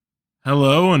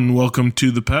Hello and welcome to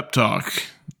the Pep Talk.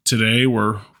 Today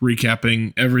we're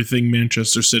recapping everything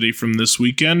Manchester City from this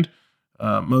weekend,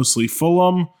 mostly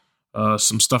Fulham,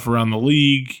 some stuff around the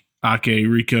league, Ake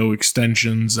Rico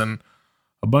extensions, and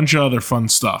a bunch of other fun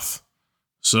stuff.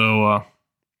 So,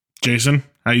 Jason,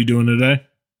 how you doing today?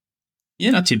 Yeah,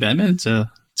 not too bad, man.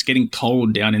 It's getting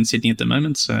cold down in Sydney at the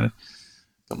moment, so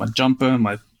got my jumper,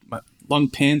 my long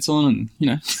pants on,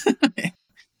 and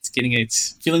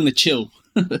it's feeling the chill.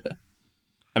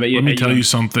 How about you? Let me tell you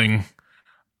something.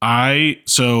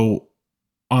 So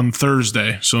on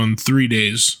Thursday, so in 3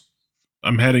 days,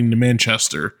 I'm heading to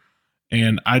Manchester,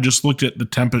 and I just looked at the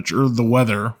temperature, the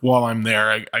weather while I'm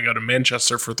there. I go to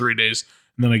Manchester for 3 days,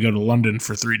 and then I go to London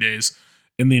for 3 days,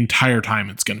 and the entire time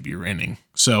it's going to be raining.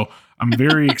 So I'm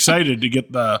very excited to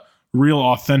get the real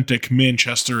authentic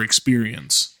Manchester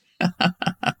experience.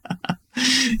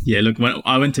 Yeah, look, when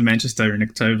I went to Manchester in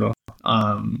October,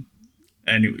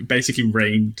 and it basically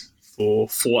rained for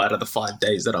 4 out of the 5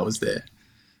 days that I was there.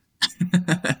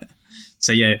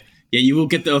 So yeah, you will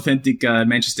get the authentic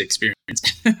Manchester experience.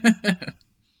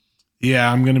 Yeah,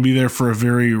 I'm going to be there for a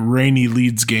very rainy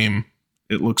Leeds game,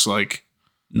 it looks like.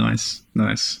 Nice.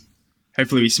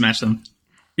 Hopefully we smash them.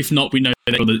 If not, we know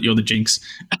that you're the jinx.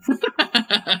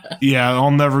 Yeah,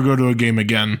 I'll never go to a game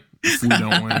again if we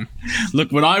don't win.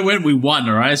 Look, when I went, we won,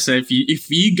 all right? So if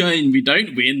you go and we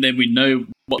don't win, then we know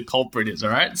what the culprit is, all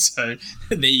right? So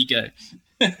there you go.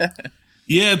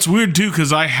 Yeah, it's weird, too,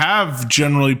 because I have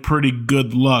generally pretty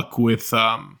good luck with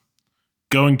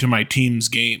going to my team's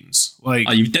games. Like,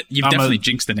 you've definitely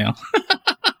jinxed it now.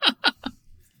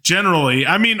 Generally,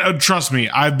 I mean, trust me,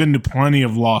 I've been to plenty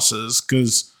of losses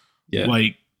because,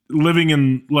 like, living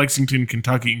in Lexington,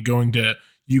 Kentucky, and going to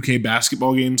UK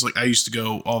basketball games, like I used to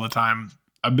go all the time.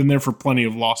 I've been there for plenty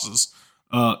of losses,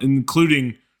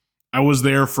 including I was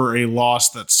there for a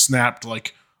loss that snapped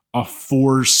like a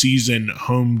 4-season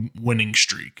home winning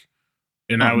streak,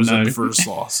 and I was at the first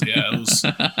loss. Yeah,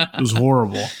 it was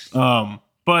horrible.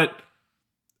 But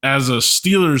as a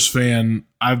Steelers fan,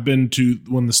 I've been to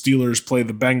when the Steelers play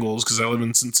the Bengals because I live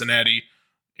in Cincinnati,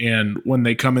 and when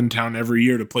they come in town every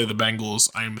year to play the Bengals,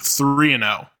 I am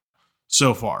 3-0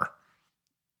 so far.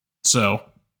 So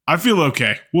I feel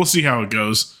okay. We'll see how it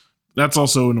goes. That's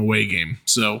also an away game.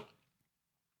 So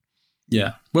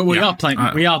yeah, well, we are playing.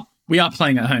 We are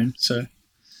playing at home, so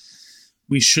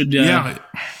we should.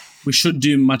 We should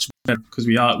do much better because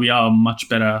we are a much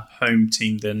better home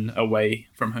team than away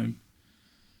from home.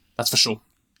 That's for sure.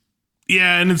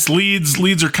 Yeah, and it's Leeds.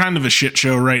 Leeds are kind of a shit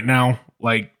show right now.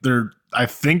 Like I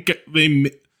think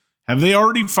have they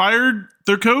already fired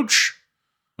their coach?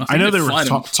 I know they were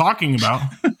talking about.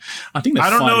 I think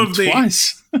I don't know if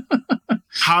twice.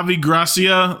 Javi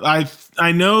Gracia.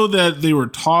 I know that they were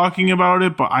talking about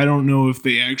it, but I don't know if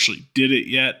they actually did it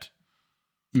yet.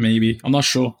 Maybe. I'm not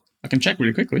sure. I can check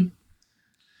really quickly.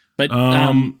 But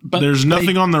there's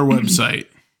nothing on their website.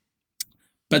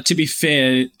 But to be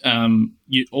fair, I'm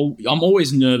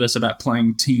always nervous about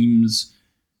playing teams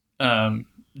down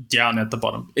at the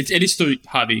bottom. It is still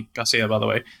Javi Garcia, by the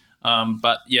way.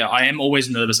 But yeah, I am always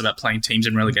nervous about playing teams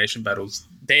in relegation battles.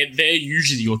 They're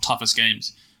usually your toughest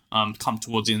games come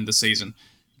towards the end of the season.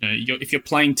 If you're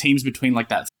playing teams between like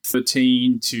that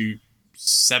 13 to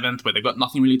 7th, where they've got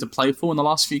nothing really to play for in the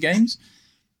last few games,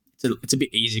 it's a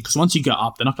bit easy because once you go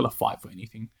up, they're not going to fight for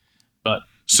anything. But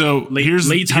so here's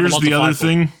the other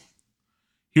thing.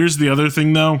 Here's the other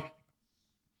thing, though.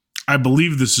 I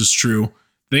believe this is true.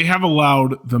 They have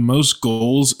allowed the most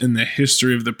goals in the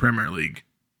history of the Premier League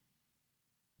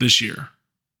this year.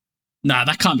 Nah,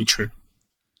 that can't be true.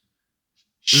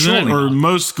 Or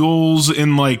most goals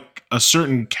in like a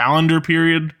certain calendar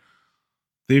period.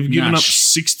 They've given up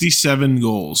 67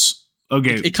 goals.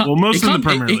 Okay, most in the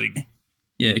Premier League.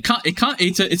 Yeah, it can't.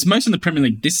 It's most in the Premier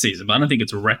League this season, but I don't think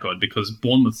it's a record because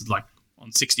Bournemouth is like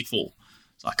on 64.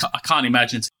 So I can't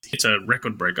imagine it's a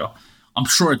record breaker. I'm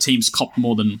sure a team's copped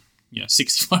more than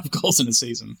 65 goals in a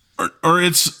season. Or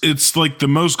it's like the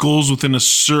most goals within a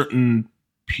certain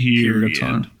period of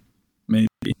time. Maybe.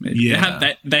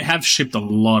 Yeah. They have shipped a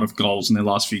lot of goals in their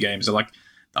last few games.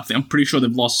 I'm pretty sure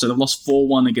they've lost. So they've lost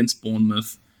 4-1 against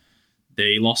Bournemouth.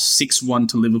 They lost 6-1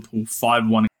 to Liverpool,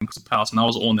 5-1 against Palace, and that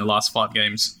was all in their last 5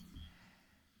 games.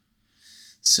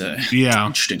 So yeah,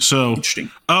 interesting.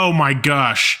 Oh my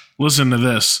gosh, listen to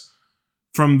this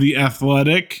from The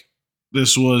Athletic.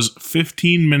 This was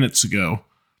 15 minutes ago.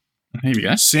 Here we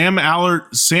go. Sam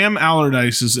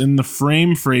Allardyce is in the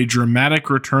frame for a dramatic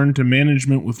return to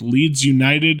management with Leeds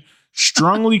United,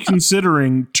 strongly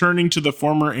considering turning to the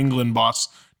former England boss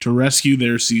to rescue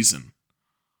their season.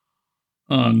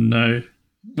 Oh, no.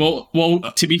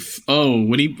 To be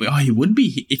he would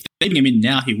be if they bring him in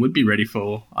now. He would be ready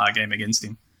for our game against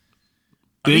him.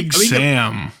 Big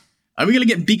Sam. Are we gonna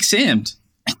get Big Sammed?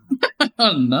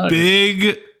 Oh no,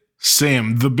 Big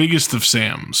Sam, the biggest of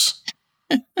Sams.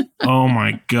 Oh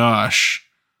my gosh,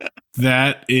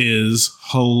 that is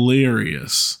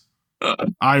hilarious.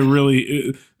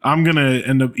 I'm gonna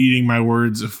end up eating my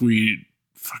words if we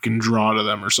fucking draw to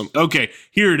them or something. Okay,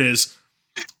 here it is.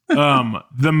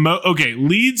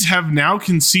 Leeds have now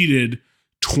conceded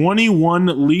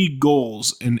 21 league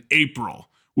goals in April,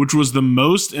 which was the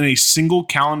most in a single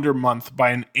calendar month by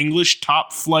an English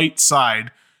top flight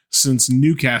side since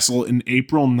Newcastle in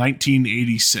April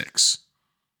 1986.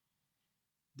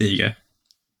 There you go.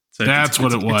 So that's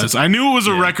what it was. I knew it was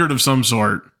a record of some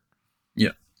sort. Yeah,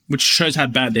 which shows how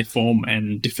bad their form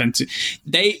and defense.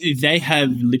 They have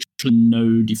literally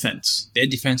no defense. Their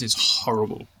defense is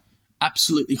horrible,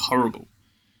 absolutely horrible.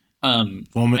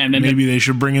 Maybe they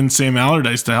should bring in Sam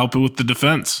Allardyce to help it with the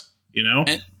defense. You know.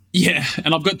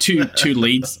 And I've got two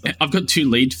Leeds. I've got two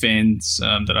Leeds fans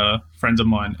that are friends of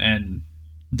mine, and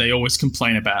they always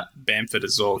complain about Bamford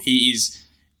as well. He is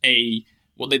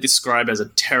what they describe as a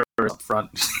terrorist up front.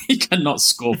 He cannot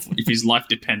score if his life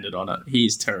depended on it. He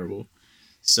is terrible.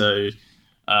 So,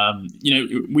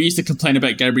 we used to complain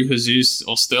about Gabriel Jesus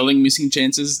or Sterling missing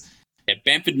chances. Yeah,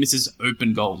 Bamford misses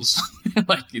open goals.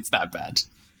 Like, it's that bad.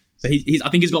 So I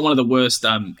think he's got one of the worst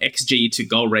XG to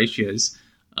goal ratios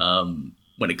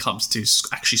when it comes to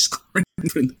actually scoring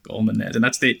from the goal in the net, and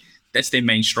that's their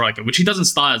main striker, which he doesn't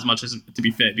start as much as, to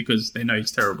be fair, because they know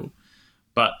he's terrible.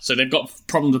 But so they've got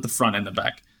problems at the front and the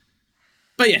back.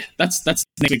 But yeah, that's next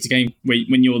week's game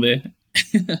when you're there.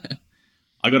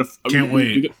 Can't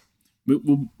wait.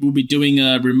 We'll be doing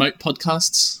remote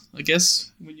podcasts, I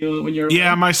guess, when you're.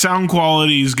 Yeah, my sound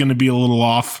quality is going to be a little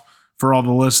off for all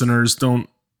the listeners.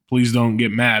 Please don't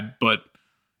get mad, but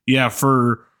yeah,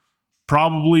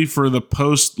 probably for the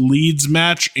post Leeds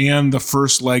match and the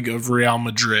first leg of Real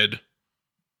Madrid,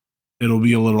 it'll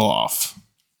be a little off.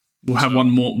 We'll have one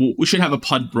more. We should have a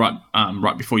pod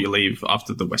right before you leave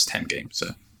after the West Ham game. So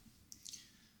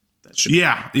that should.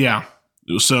 Yeah.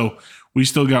 So we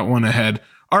still got one ahead.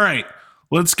 All right,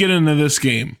 let's get into this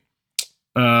game.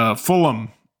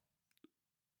 Fulham.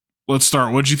 Let's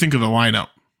start. What'd you think of the lineup?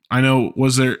 I know.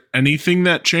 Was there anything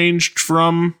that changed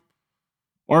from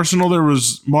Arsenal? There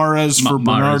was Mahrez for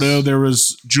Bernardo. There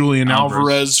was Julian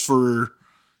Alvarez for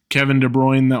Kevin De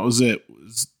Bruyne. That was it.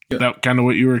 Was that kind of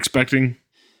what you were expecting?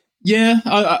 Yeah.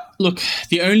 Look,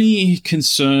 the only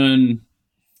concern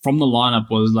from the lineup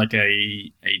was like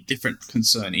a different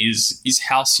concern is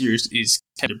how serious is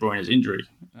Kevin De Bruyne's injury.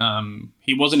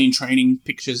 He wasn't in training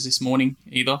pictures this morning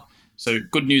either. So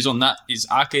good news on that is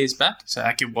Ake is back. So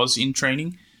Ake was in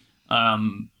training.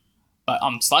 But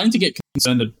I'm starting to get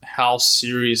concerned of how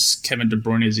serious Kevin De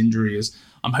Bruyne's injury is.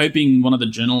 I'm hoping one of the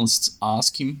journalists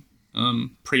ask him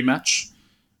pre-match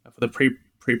for the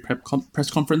pre-prep press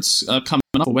conference coming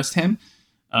up for West Ham,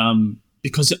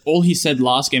 because all he said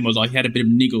last game was he had a bit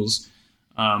of niggles,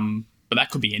 but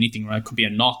that could be anything, right? It could be a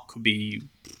knock, could be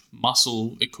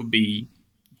muscle, it could be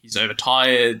he's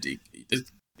overtired, it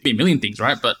could be a million things,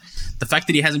 right? But the fact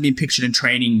that he hasn't been pictured in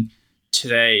training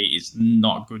today is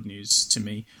not good news to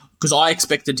me, because I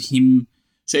expected him.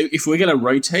 So if we're going to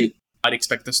rotate, I'd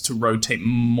expect us to rotate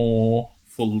more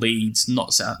for Leeds,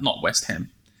 not West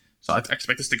Ham. So I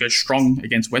expect us to go strong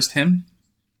against West Ham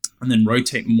and then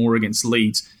rotate more against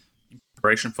Leeds in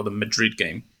preparation for the Madrid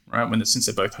game, right? Since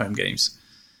they're both home games.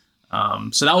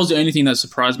 So that was the only thing that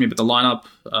surprised me. But the lineup,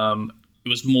 it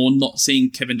was more not seeing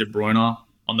Kevin De Bruyne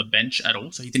on the bench at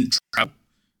all. So he didn't travel,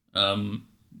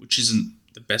 which isn't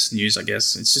the best news, I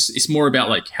guess. It's more about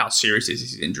like how serious is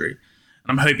his injury.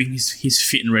 And I'm hoping he's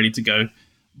fit and ready to go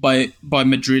by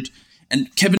Madrid.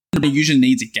 And Kevin De Bruyne usually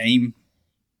needs a game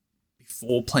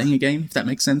before playing a game, if that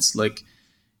makes sense. Like,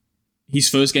 his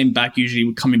first game back usually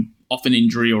would come in off an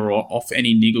injury or off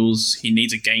any niggles. He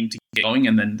needs a game to get going,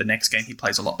 and then the next game he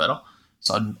plays a lot better.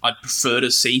 So I'd prefer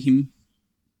to see him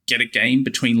get a game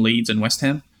between Leeds and West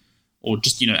Ham, or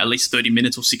just, at least 30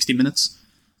 minutes or 60 minutes.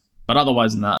 But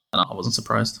otherwise than that, I wasn't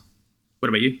surprised. What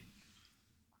about you?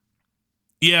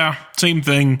 Yeah, same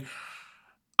thing.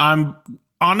 I'm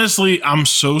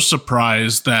so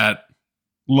surprised that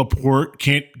Laporte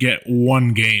can't get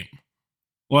one game.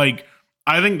 Like,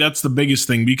 I think that's the biggest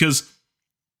thing, because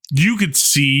you could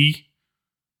see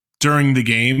during the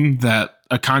game that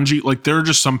Akanji, like, there are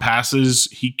just some passes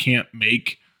he can't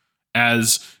make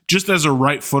as a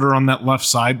right footer on that left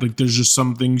side. Like, there's just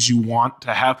some things you want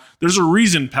to have. There's a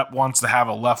reason Pep wants to have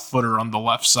a left footer on the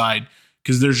left side,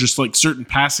 because there's just like certain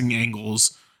passing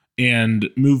angles and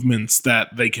movements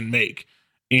that they can make.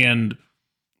 And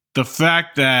the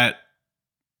fact that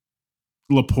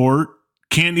Laporte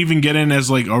can't even get in as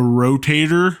like a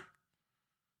rotator,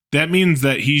 that means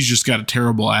that he's just got a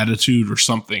terrible attitude or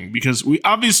something, because we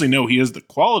obviously know he has the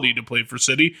quality to play for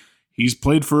City. He's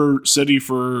played for City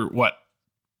for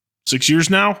 6 years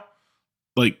now?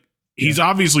 Like, he's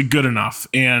obviously good enough,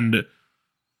 and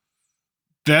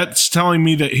that's telling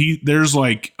me that there's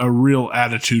like a real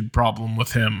attitude problem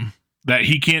with him, that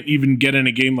he can't even get in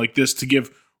a game like this to give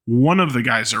one of the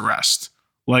guys a rest.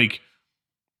 Like,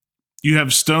 you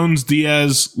have Stones,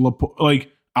 Diaz,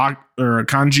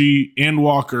 Akanji, and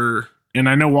Walker, and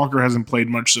I know Walker hasn't played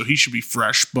much, so he should be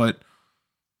fresh, but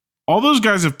all those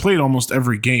guys have played almost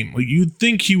every game. Like, you'd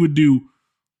think he would do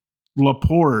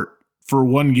Laporte for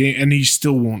one game, and he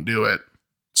still won't do it.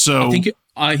 So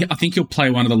I think he'll play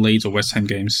one of the Leeds or West Ham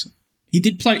games. He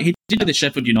did play the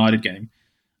Sheffield United game,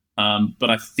 but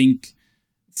I think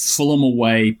Fulham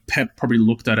away, Pep probably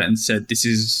looked at it and said, "This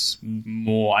is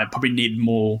more. I probably need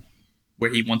more where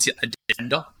he wants a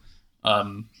defender."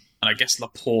 And I guess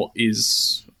Laporte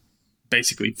is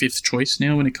basically fifth choice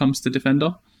now when it comes to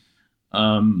defender.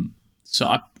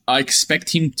 So I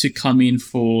expect him to come in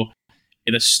for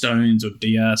either Stones or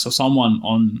Diaz or someone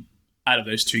out of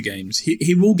those two games.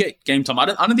 He will get game time. I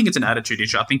don't think it's an attitude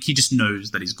issue. I think he just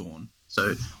knows that he's gone.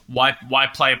 So why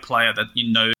play a player that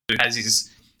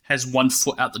has 1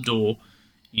 foot out the door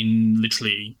in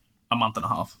literally a month and a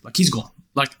half? Like, he's gone.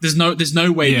 Like, there's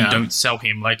no way you don't sell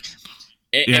him. Like,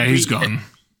 he's gone.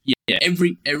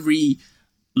 Every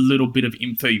little bit of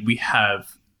info we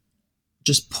have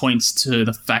just points to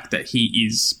the fact that he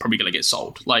is probably going to get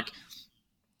sold. Like,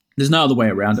 there's no other way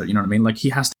around it. You know what I mean? Like, he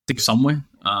has to go somewhere.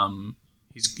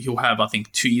 He'll have, I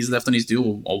think, 2 years left on his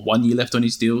deal, or 1 year left on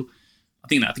his deal. I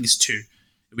think it's 2.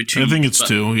 It'll be 2 I think years, it's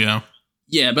 2. Yeah.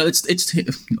 Yeah, but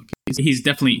he's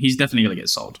definitely going to get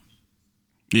sold.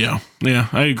 Yeah,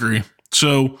 I agree.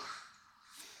 So,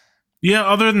 yeah,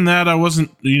 other than that, I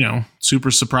wasn't,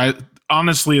 super surprised.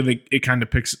 Honestly, it kind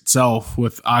of picks itself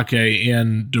with Ake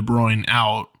and De Bruyne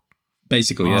out.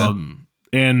 Basically, yeah.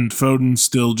 And Foden's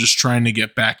still just trying to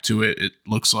get back to it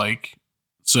looks like.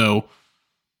 So,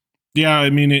 yeah, I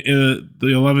mean, the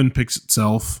 11 picks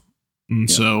itself. And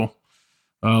so,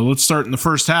 let's start in the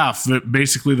first half.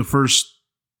 Basically, the first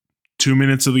 2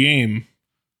 minutes of the game.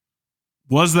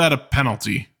 Was that a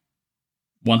penalty?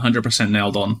 100%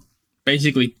 nailed on.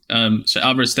 Basically, so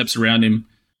Alvarez steps around him,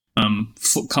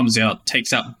 foot comes out,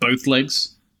 takes out both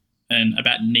legs, and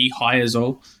about knee high as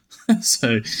well.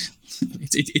 So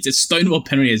it's a stonewall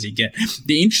penalty as you get.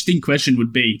 The interesting question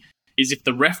would be, is if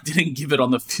the ref didn't give it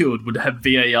on the field, would have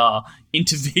VAR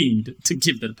intervened to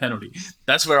give the penalty?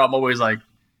 That's where I'm always like,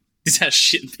 this is how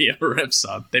shit the refs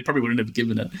are. They probably wouldn't have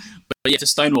given it. But yeah, it's a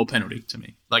stonewall penalty to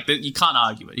me. Like, you can't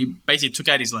argue it. He basically took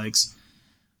out his legs,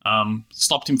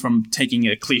 stopped him from taking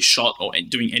a clear shot or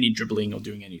doing any dribbling or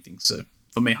doing anything. So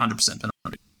for me, 100%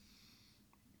 penalty.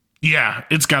 Yeah,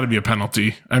 it's got to be a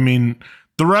penalty. I mean,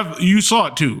 the ref, you saw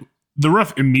it too. The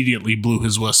ref immediately blew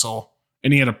his whistle,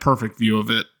 and he had a perfect view of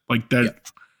it. Like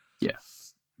that. Yeah.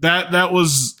 That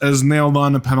was as nailed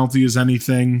on a penalty as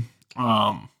anything.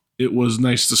 It was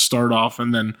nice to start off,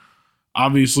 and then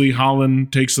obviously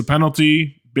Haaland takes the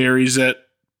penalty, buries it,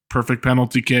 perfect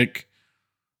penalty kick.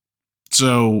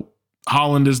 So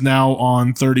Haaland is now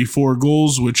on 34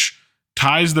 goals, which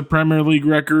ties the Premier League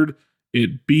record.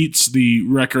 It beats the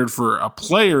record for a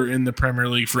player in the Premier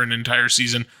League for an entire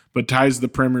season, but ties the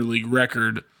Premier League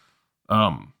record,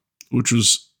 which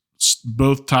was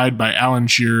both tied by Alan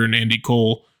Shearer and Andy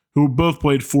Cole, who both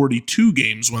played 42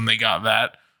 games when they got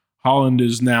that. Haaland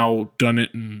has now done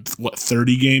it in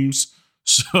 30 games.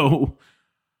 So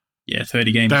yeah,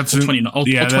 30 games. That's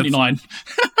 29.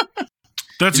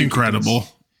 That's incredible.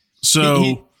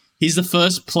 So he's the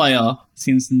first player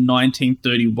since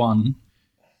 1931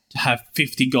 to have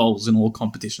 50 goals in all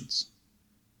competitions.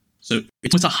 So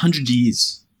it's almost 100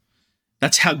 years.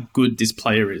 That's how good this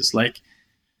player is. Like,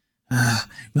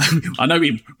 I know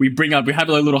we have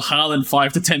a little Haaland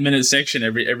 5 to 10 minute section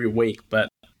every week, but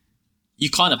you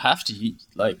kind of have to.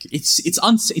 Like, it's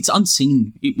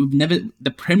unseen.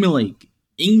 The Premier League,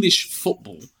 English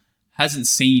football, hasn't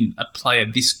seen a player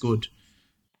this good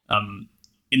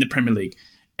in the Premier League.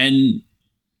 And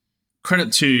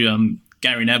credit to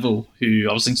Gary Neville, who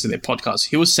I was listening to their podcast.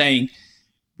 He was saying,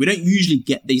 we don't usually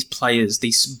get these players,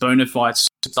 these bona fide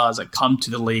superstars that come to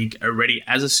the league already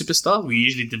as a superstar. We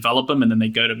usually develop them and then they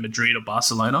go to Madrid or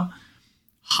Barcelona.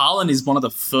 Haaland is one of the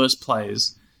first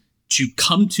players to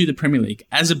come to the Premier League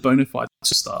as a bona fide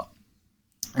superstar.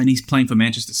 And he's playing for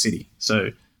Manchester City.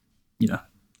 So,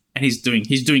 and he's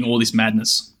doing all this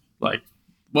madness. Like,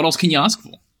 what else can you ask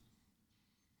for?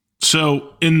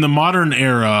 So in the modern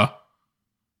era,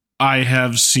 I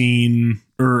have seen,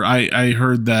 or I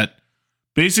heard that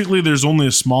basically there's only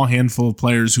a small handful of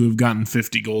players who have gotten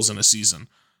 50 goals in a season.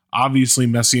 Obviously,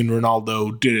 Messi and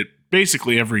Ronaldo did it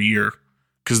basically every year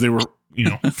because they were,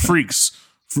 freaks.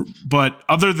 But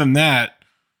other than that,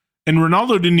 and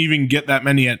Ronaldo didn't even get that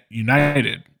many at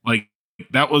United. Like,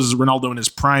 that was Ronaldo in his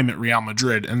prime at Real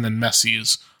Madrid, and then Messi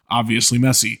is obviously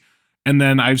Messi. And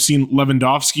then I've seen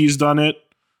Lewandowski's done it.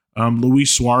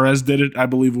 Luis Suarez did it, I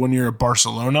believe, 1 year at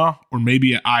Barcelona or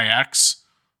maybe at Ajax,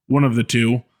 one of the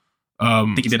two. I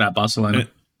think he did at Barcelona.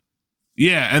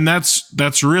 Yeah, and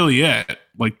that's really it.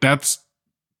 Like, that's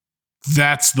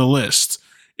the list.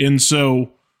 And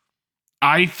so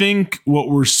I think what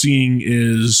we're seeing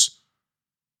is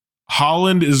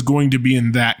Haaland is going to be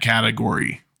in that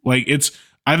category. Like,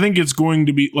 I think it's going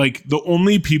to be like the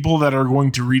only people that are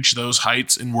going to reach those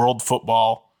heights in world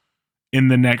football in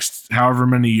the next however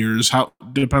many years.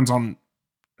 Depends on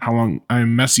how long.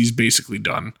 Messi's basically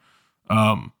done.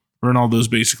 Ronaldo's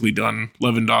basically done.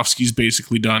 Lewandowski's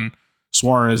basically done.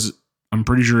 Suarez, I'm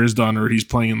pretty sure, is done, or he's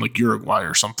playing in like Uruguay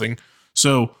or something.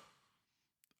 So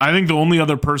I think the only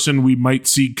other person we might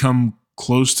see come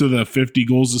close to the 50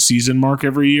 goals a season mark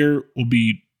every year will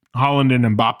be Haaland and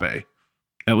Mbappe,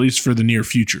 at least for the near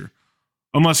future.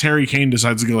 Unless Harry Kane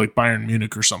decides to go like Bayern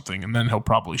Munich or something, and then he'll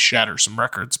probably shatter some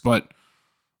records. But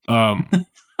I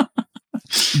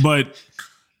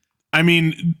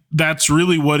mean, that's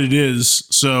really what it is.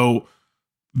 So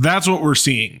that's what we're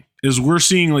seeing, is we're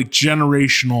seeing like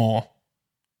generational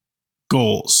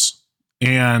goals.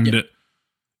 And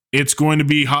it's going to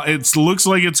be, it looks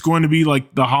like it's going to be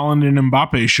like the Haaland and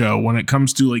Mbappe show when it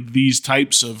comes to like these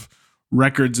types of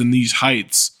records and these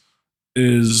heights.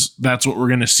 That's what we're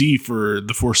going to see for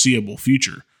the foreseeable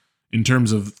future in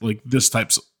terms of like this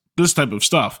type of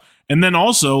stuff. And then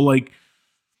also, like,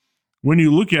 when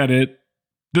you look at it,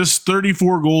 this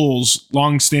 34 goals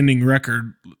long-standing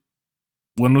record,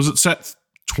 when was it set?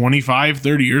 25,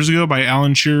 30 years ago by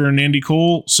Alan Shearer and Andy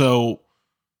Cole. So,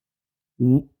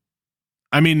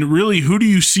 I mean, really, who do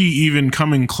you see even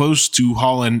coming close to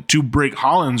Haaland to break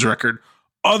Haaland's record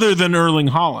other than Erling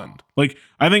Haaland? Like,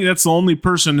 I think that's the only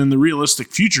person in the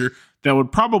realistic future that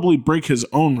would probably break his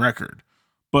own record.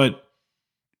 But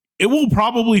it will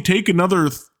probably take another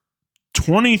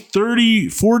 20, 30,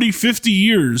 40, 50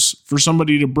 years for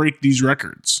somebody to break these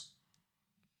records.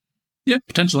 Yeah,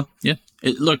 potentially. Yeah.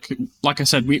 Look, like I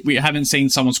said, we haven't seen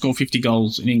someone score 50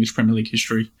 goals in English Premier League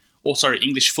history,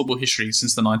 English football history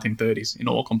since the 1930s in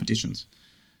all competitions.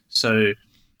 So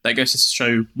that goes to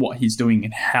show what he's doing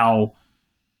and how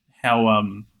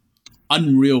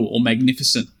unreal or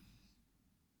magnificent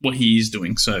what he is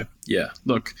doing. So yeah,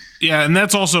 look. Yeah, and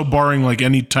that's also barring like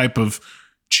any type of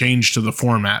change to the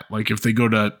format. Like if they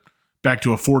go back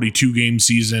to a 42 game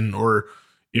season, or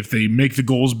if they make the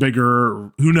goals bigger,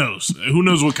 or who knows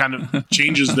what kind of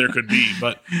changes there could be.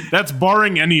 But that's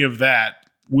barring any of that.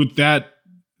 With that,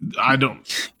 I don't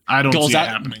see it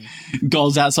happening.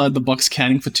 Goals outside the box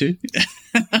counting for two.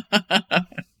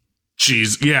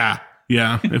 Jeez, yeah.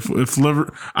 If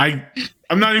liver, I'm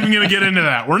not even going to get into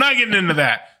that. We're not getting into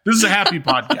that. This is a happy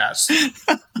podcast.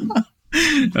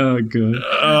 Oh, good.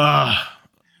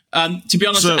 To be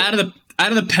honest, out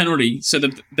of the penalty, so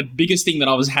the biggest thing that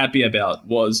I was happy about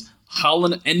was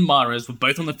Haaland and Mahrez were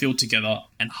both on the field together,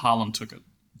 and Haaland took it.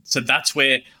 So that's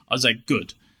where I was like,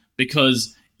 good,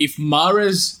 because if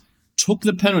Mahrez took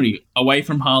the penalty away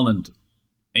from Haaland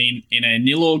in a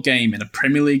 0-0 game, in a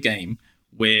Premier League game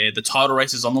where the title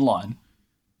race is on the line,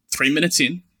 3 minutes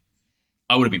in,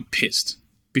 I would have been pissed,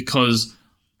 because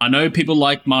I know people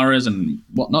like Mahrez and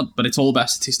whatnot, but it's all about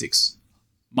statistics.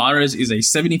 Mahrez is a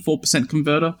 74%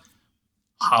 converter.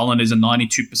 Haaland is a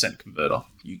 92% converter.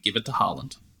 You give it to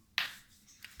Haaland.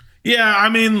 Yeah, I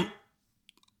mean,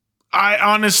 I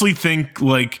honestly think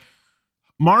like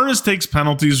Mahrez takes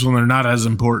penalties when they're not as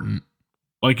important.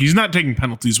 Like, he's not taking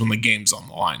penalties when the game's on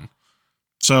the line.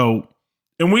 So,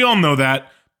 and we all know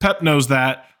that. Pep knows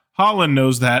that. Haaland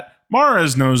knows that.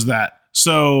 Mahrez knows that.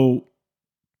 So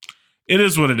it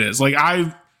is what it is. Like,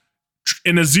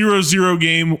 in a 0-0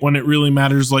 game, when it really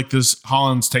matters like this,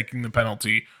 Haaland's taking the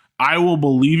penalty. I will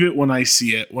believe it when I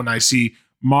see it. When I see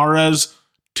Mahrez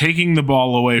taking the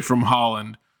ball away from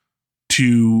Haaland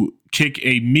to kick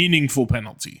a meaningful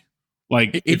penalty.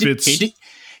 Like, he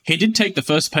did take the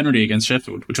first penalty against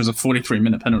Sheffield, which was a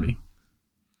 43-minute penalty.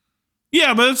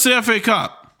 Yeah, but it's the FA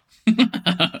Cup.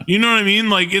 You know what I mean?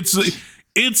 Like,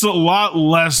 it's a lot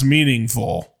less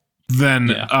meaningful than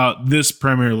this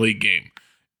Premier League game.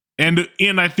 And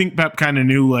I think Pep kind of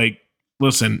knew, like,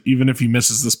 listen, even if he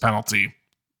misses this penalty,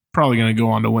 probably going to go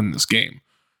on to win this game.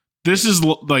 This is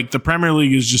like the Premier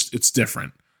League is just, it's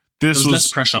different. This was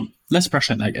less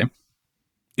pressure in that game.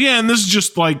 Yeah, and this is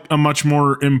just like a much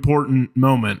more important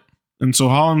moment. And so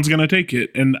Haaland's going to take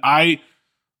it. And I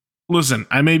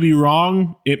may be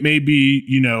wrong. It may be,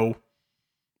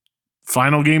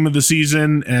 final game of the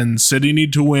season and City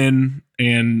need to win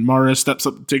and Mahrez steps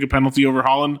up to take a penalty over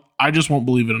Haaland. I just won't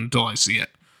believe it until I see it.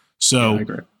 So I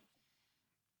agree.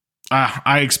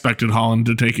 I expected Haaland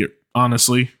to take it,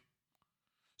 honestly.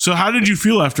 So how did you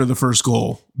feel after the first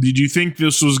goal? Did you think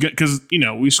this was good? Because,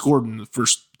 we scored in the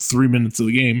first 3 minutes of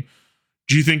the game.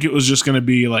 Do you think it was just going to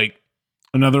be like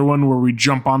another one where we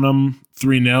jump on them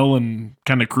 3-0 and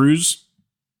kind of cruise?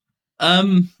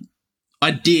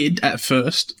 I did at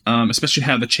first, especially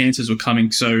how the chances were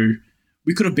coming. So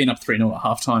we could have been up 3-0 at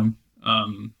halftime.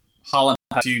 Haaland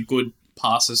had a few good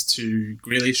passes to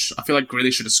Grealish. I feel like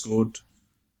Grealish should have scored.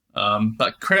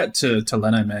 But credit to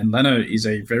Leno, man. Leno is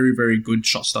a very, very good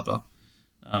shot stopper.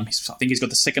 I think he's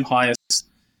got the second highest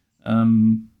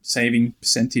saving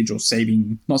percentage, or not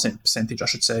saving percentage, I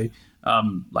should say,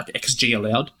 like XG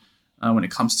allowed when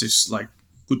it comes to like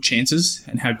good chances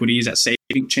and how good he is at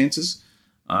saving chances.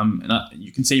 And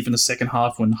you can see from the second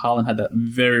half when Haaland had that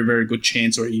very, very good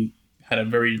chance, or he had a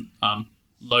very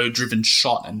low-driven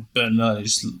shot, and Bernard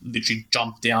just literally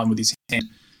jumped down with his hand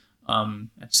and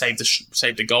saved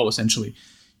the goal, essentially.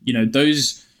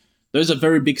 Those are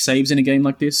very big saves in a game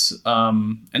like this.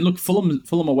 And look,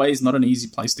 Fulham away is not an easy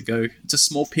place to go. It's a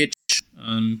small pitch.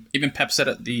 Even Pep said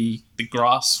it, the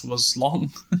grass was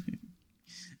long.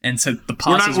 And so the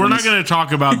passes... We're not going to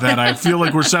talk about that. I feel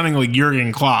like we're sounding like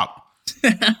Jurgen Klopp.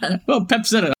 Well, Pep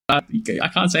said it. I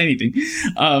can't say anything.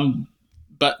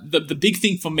 But the big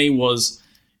thing for me was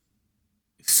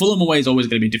Fulham away is always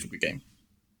going to be a difficult game.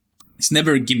 It's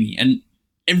never a gimme. And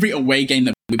every away game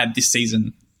that we've had this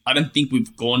season, I don't think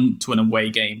we've gone to an away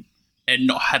game and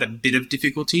not had a bit of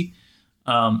difficulty.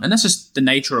 And that's just the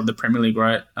nature of the Premier League,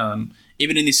 right?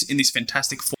 Even in this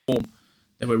fantastic form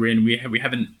that we're in, we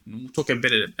haven't. We'll talk a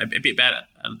bit about it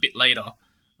a bit later.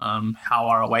 How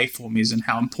our away form is and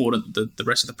how important the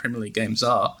rest of the Premier League games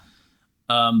are.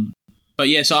 But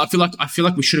yeah, so I feel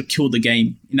like we should have killed the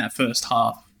game in that first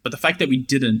half. But the fact that we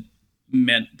didn't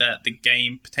meant that the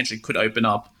game potentially could open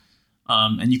up.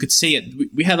 And you could see it.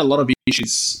 We had a lot of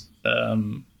issues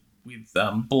with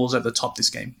balls over the top this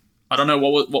game. I don't know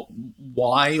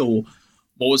why or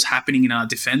what was happening in our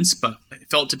defense, but it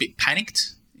felt a bit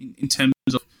panicked in terms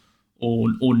of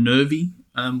or nervy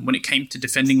when it came to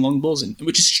defending long balls,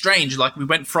 which is strange. Like, we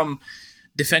went from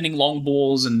defending long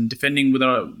balls and defending with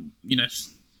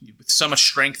with so much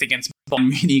strength against Bayern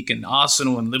Munich and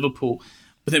Arsenal and Liverpool,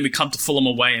 but then we come to Fulham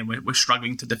away and we're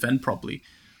struggling to defend properly.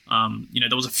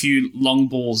 There was a few long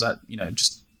balls that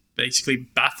just basically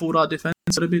baffled our defense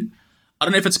a little bit. I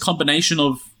don't know if it's a combination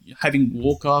of having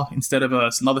Walker instead of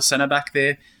another centre back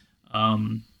there,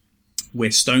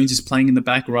 where Stones is playing in the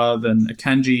back rather than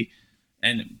Akanji,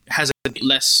 and has a bit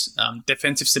less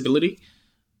defensive stability.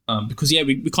 Because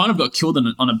we kind of got killed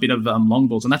on a bit of long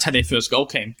balls, and that's how their first goal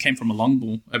came from a long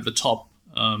ball over the top,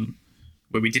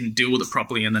 where we didn't deal with it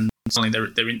properly, and then suddenly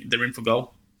they're in for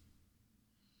goal.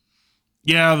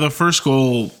 Yeah, the first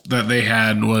goal that they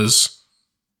had was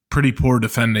pretty poor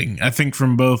defending. I think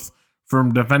from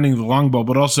defending the long ball,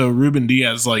 but also Ruben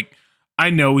Diaz. Like,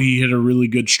 I know he hit a really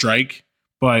good strike,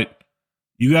 but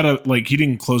you gotta he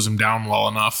didn't close him down well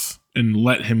enough and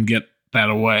let him get that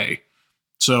away.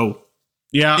 So.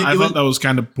 Yeah, I thought that was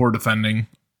kind of poor defending.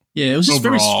 Yeah, it was just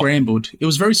overall. Very scrambled. It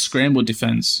was very scrambled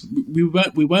defense. We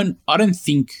weren't. I don't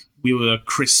think we were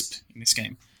crisp in this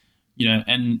game.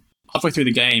 And halfway through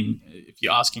the game, if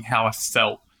you're asking how I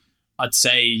felt, I'd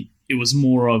say it was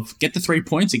more of get the 3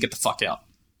 points and get the fuck out.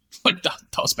 Like that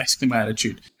was basically my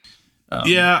attitude.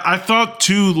 Yeah, I thought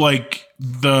too. Like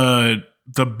the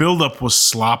buildup was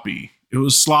sloppy. It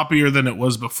was sloppier than it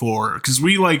was before because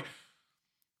we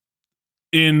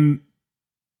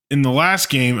in the last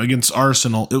game against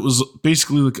Arsenal, it was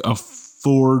basically like a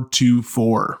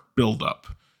 4-2-4 buildup.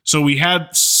 So we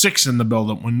had 6 in the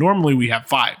buildup when normally we have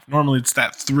 5. Normally it's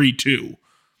that 3-2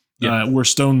 where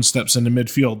Stone steps into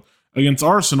midfield. Against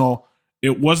Arsenal,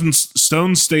 it wasn't.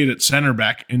 Stone stayed at center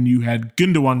back, and you had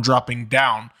Gundogan dropping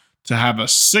down to have a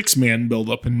 6-man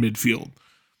buildup in midfield,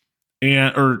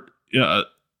 or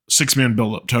 6-man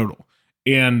buildup total.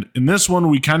 And in this one,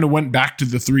 we kind of went back to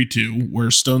the 3-2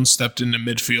 where Stone stepped into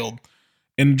midfield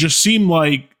and just seemed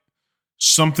like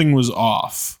something was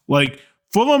off. Like,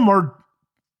 Fulham are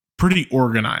pretty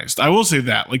organized. I will say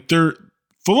that.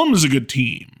 Fulham is a good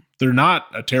team. They're not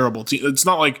a terrible team. It's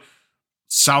not like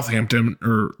Southampton,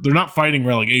 or they're not fighting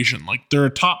relegation. Like they're a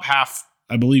top half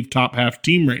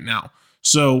team right now.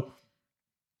 So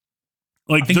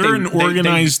like they're an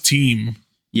organized team.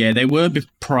 Yeah, they were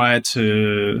prior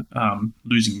to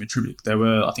losing Mitrovic. They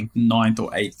were, I think, 9th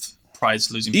or 8th prior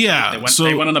to losing Mitrovic. Yeah,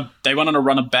 they went on a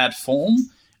run of bad form,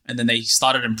 and then they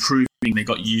started improving. They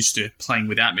got used to playing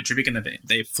without Mitrovic, and then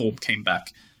their form came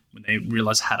back when they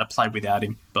realized how to play without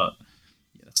him. But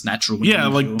yeah, that's natural.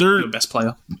 When they're your best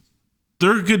player.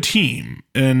 They're a good team,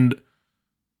 and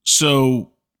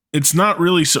so it's not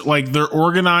really so like they're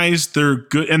organized. They're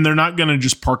good, and they're not going to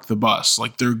just park the bus.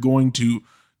 Like they're going to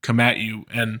come at you.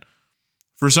 And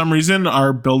for some reason,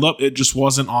 our buildup, it just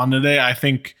wasn't on today. I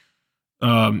think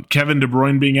Kevin De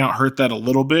Bruyne being out hurt that a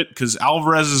little bit because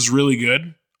Alvarez is really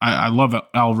good. I love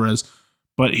Alvarez,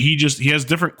 but he has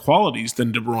different qualities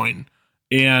than De Bruyne.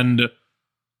 And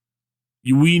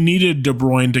we needed De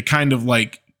Bruyne to kind of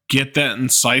like get that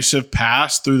incisive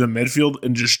pass through the midfield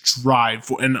and just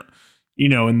drive. And,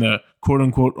 in the quote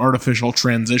unquote artificial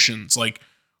transitions, like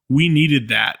we needed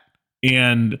that.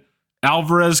 And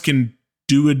Alvarez can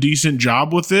do a decent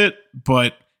job with it,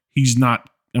 but he's not.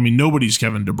 I mean, nobody's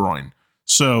Kevin De Bruyne.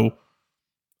 So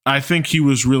I think he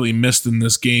was really missed in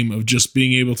this game of just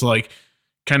being able to like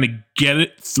kind of get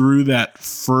it through that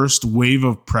first wave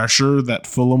of pressure that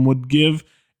Fulham would give.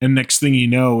 And next thing you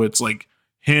know, it's like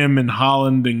him and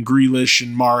Haaland and Grealish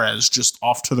and Mahrez just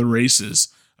off to the races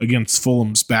against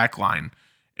Fulham's backline.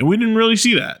 And we didn't really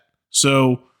see that.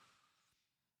 So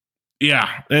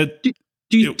yeah. Do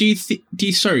you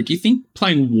think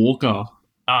playing Walker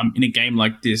in a game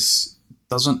like this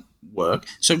doesn't work?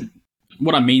 So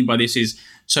what I mean by this is,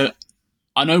 I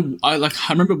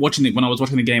remember watching it when I was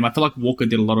watching the game. I feel like Walker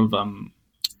did a lot of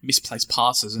misplaced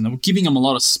passes, and they were giving him a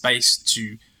lot of space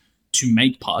to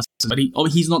make passes. But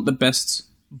he's not the best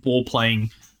ball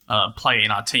playing player in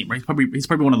our team. Right? He's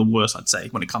probably one of the worst, I'd say,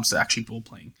 when it comes to actually ball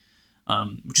playing,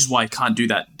 which is why he can't do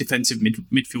that defensive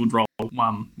midfield role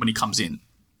when he comes in.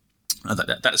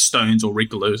 That Stones or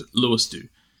Rico Lewis do.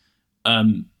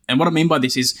 And what I mean by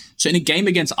this is, so in a game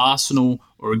against Arsenal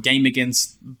or a game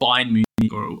against Bayern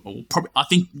Munich, or probably, I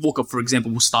think Walker, for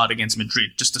example, will start against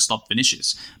Madrid just to stop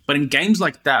Vinicius. But in games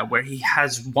like that, where he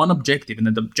has one objective, and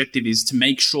the objective is to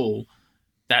make sure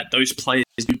that those players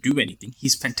don't do anything,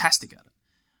 he's fantastic at it.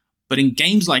 But in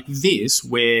games like this,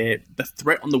 where the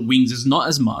threat on the wings is not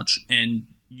as much, and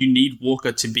you need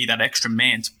Walker to be that extra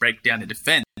man to break down a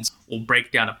defense or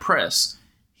break down a press,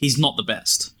 he's not the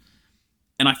best.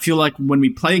 And I feel like when we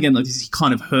play again like this, he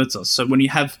kind of hurts us. So when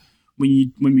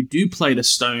we do play the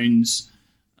Stones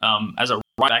as a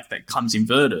right back that comes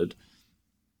inverted,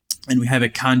 and we have a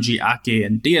Kanji, Ake,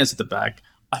 and Diaz at the back,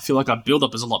 I feel like our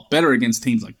build-up is a lot better against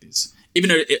teams like this. Even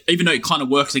though it kind of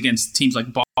works against teams like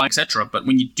Bayern, etc. But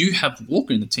when you do have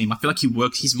Walker in the team, I feel like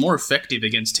he's more effective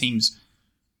against teams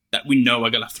that we know are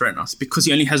going to threaten us, because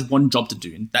he only has one job to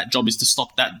do, and that job is to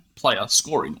stop that player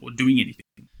scoring or doing anything.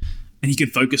 And he can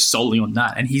focus solely on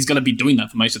that, and he's going to be doing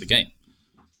that for most of the game.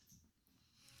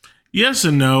 Yes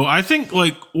and no. I think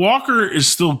like Walker is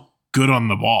still good on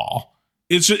the ball.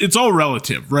 It's all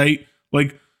relative, right?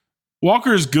 Like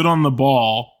Walker is good on the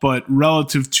ball, but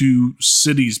relative to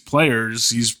City's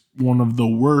players, he's one of the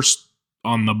worst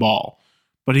on the ball.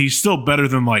 But he's still better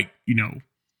than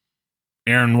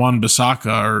Aaron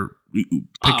Wan-Bissaka or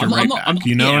pick your right back.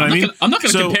 You know what I mean? I'm not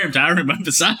going to compare him to Aaron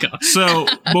Wan-Bissaka.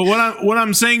 But what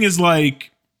I'm saying is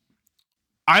like,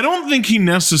 I don't think he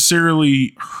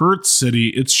necessarily hurts City.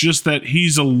 It's just that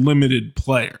he's a limited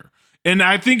player. And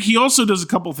I think he also does a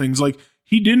couple things. Like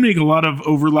he did make a lot of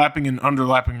overlapping and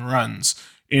underlapping runs,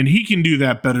 and he can do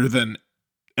that better than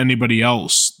anybody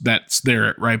else that's there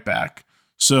at right back.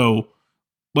 So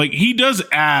like he does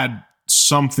add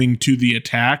something to the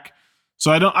attack.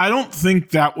 So I don't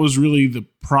think that was really the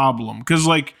problem, because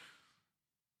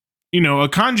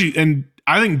Akanji, and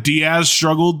I think Diaz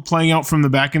struggled playing out from the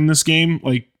back in this game.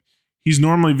 Like he's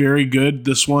normally very good.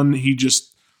 This one he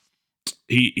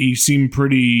seemed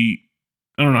pretty,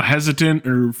 I don't know, hesitant,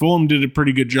 or Fulham did a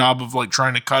pretty good job of like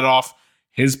trying to cut off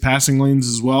his passing lanes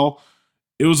as well.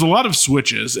 It was a lot of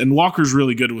switches, and Walker's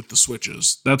really good with the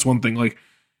switches. That's one thing. Like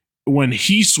when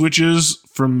he switches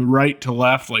from right to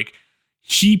left, like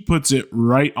he puts it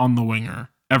right on the winger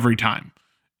every time.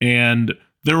 And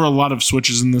there were a lot of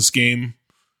switches in this game.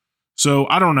 So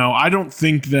I don't know. I don't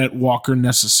think that Walker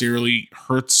necessarily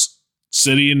hurts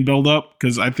City in build-up,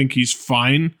 because I think he's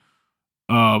fine.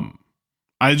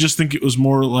 I just think it was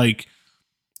more like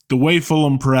the way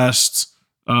Fulham pressed,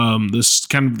 this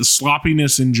kind of the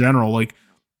sloppiness in general. Like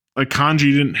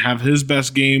Akanji didn't have his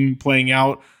best game playing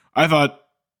out. I thought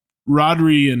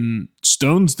Rodri and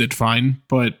Stones did fine,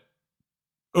 but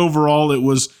overall, it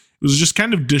was just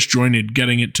kind of disjointed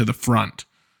getting it to the front,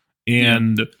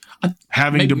 and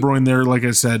having De Bruyne there, like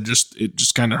I said, it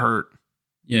just kind of hurt.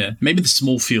 Yeah, maybe the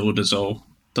small field as well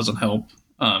doesn't help.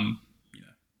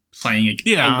 Playing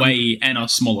away and a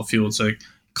smaller field, so it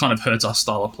kind of hurts our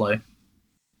style of play.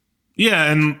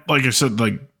 Yeah, and like I said,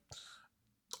 like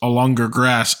a longer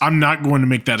grass, I'm not going to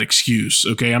make that excuse,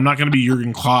 okay? I'm not going to be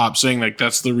Jurgen Klopp saying like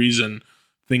that's the reason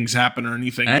things happen or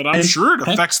anything, but I'm sure it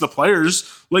affects the players.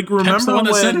 Like remember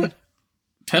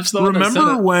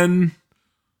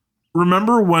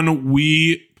when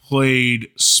we played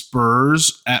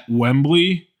Spurs at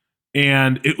Wembley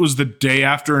and it was the day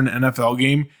after an NFL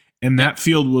game and that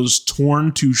field was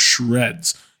torn to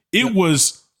shreds. It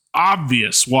was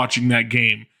obvious watching that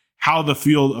game how the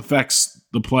field affects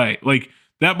the play. Like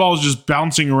that ball is just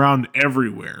bouncing around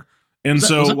everywhere. And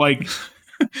sorry,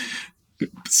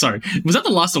 was that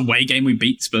the last away game we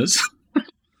beat Spurs?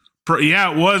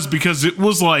 Yeah, it was, because it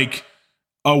was like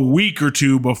a week or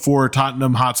two before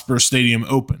Tottenham Hotspur Stadium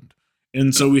opened.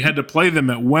 And so we had to play them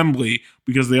at Wembley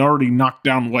because they already knocked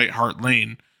down White Hart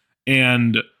Lane.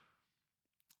 And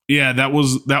yeah, that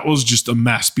was just a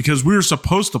mess because we were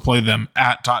supposed to play them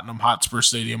at Tottenham Hotspur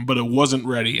Stadium, but it wasn't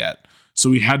ready yet.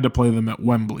 So we had to play them at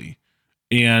Wembley.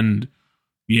 And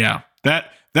yeah,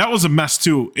 that was a mess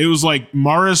too. It was like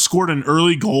Mahrez scored an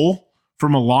early goal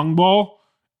from a long ball,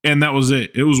 and that was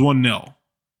it. It was 1-0.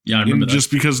 Yeah, I remember that.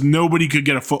 Just because nobody could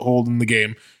get a foothold in the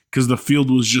game because the field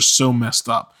was just so messed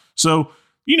up. So,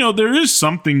 there is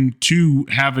something to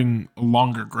having a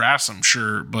longer grass, I'm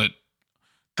sure, but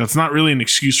that's not really an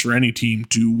excuse for any team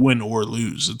to win or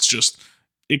lose. It's just,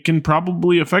 it can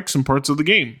probably affect some parts of the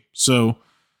game. So,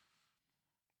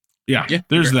 yeah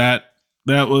there's that.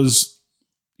 That was,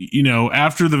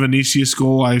 after the Vinicius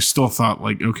goal, I still thought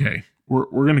like, okay, we're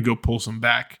going to go pull some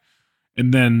back.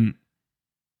 And then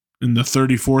in the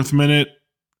 34th minute,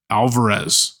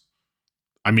 Alvarez.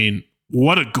 I mean,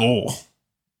 what a goal.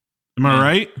 Am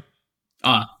I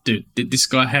right? Dude, this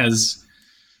guy has...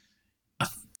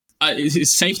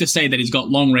 it's safe to say that he's got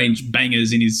long-range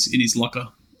bangers in his locker.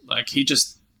 Like, he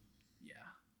just... Yeah.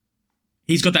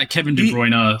 He's got that Kevin De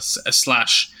Bruyne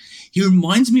slash... He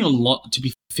reminds me a lot, to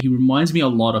be fair, he reminds me a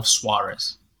lot of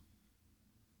Suarez.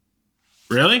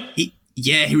 Really?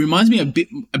 He reminds me a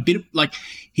bit like,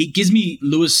 he gives me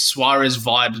Luis Suarez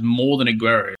vibes more than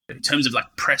Aguero in terms of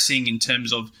like pressing, in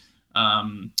terms of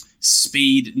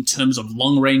speed, in terms of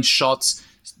long-range shots.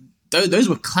 Those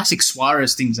were classic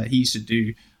Suarez things that he used to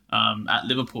do at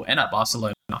Liverpool and at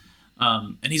Barcelona.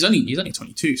 And he's only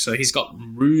 22, so he's got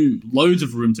loads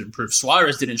of room to improve.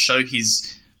 Suarez didn't show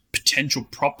his potential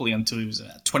properly until he was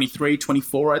 23,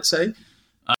 24, I'd say.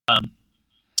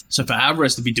 So for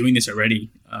Alvarez to be doing this already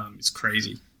is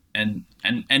crazy. And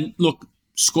look,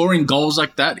 scoring goals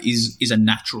like that is a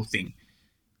natural thing.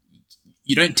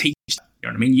 You don't teach that, you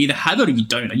know what I mean? You either have it or you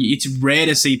don't. It's rare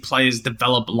to see players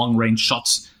develop long-range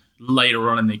shots later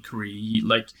on in their career.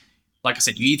 Like I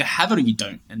said, you either have it or you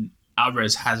don't. And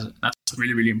Alvarez has it. That's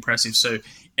really, really impressive. So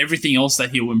everything else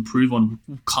that he'll improve on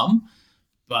will come.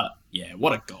 But yeah,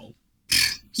 what a goal.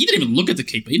 He didn't even look at the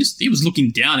keeper. He was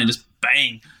looking down and just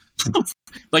bang.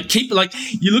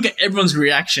 You look at everyone's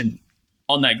reaction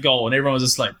on that goal and everyone was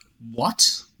just like,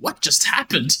 what? What just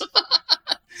happened?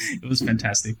 It was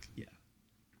fantastic. Yeah.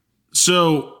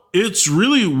 So it's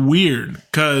really weird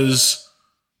because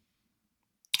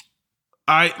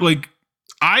I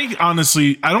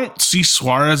honestly, I don't see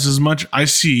Suarez as much. I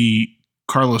see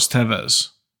Carlos Tevez.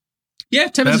 Yeah,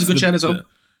 Tevez is a good shout as well.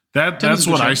 That's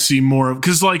what I see more of,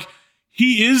 because like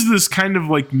he is this kind of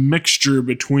like mixture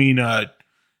between a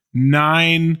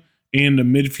 9 and a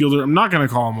midfielder. I'm not going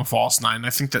to call him a false 9. I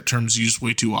think that term's used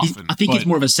way too often. I think he's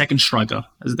more of a second striker.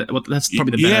 That's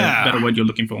probably the better word you're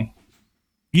looking for.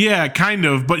 Yeah, kind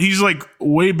of. But he's like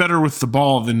way better with the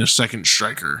ball than a second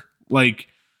striker. Like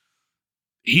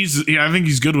I think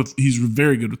he's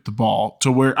very good with the ball, to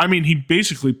where, I mean, he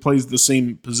basically plays the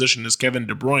same position as Kevin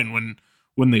De Bruyne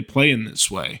when they play in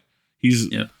this way.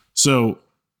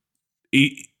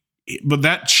 But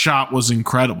that shot was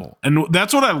incredible. And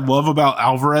that's what I love about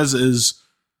Alvarez is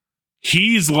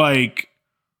he's like,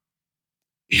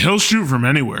 he'll shoot from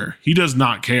anywhere. He does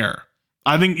not care.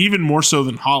 I think even more so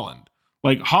than Haaland.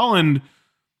 Like Haaland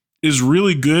is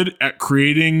really good at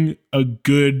creating a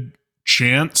good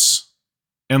chance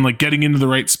and like getting into the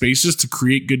right spaces to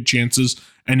create good chances,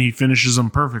 and he finishes them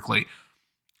perfectly.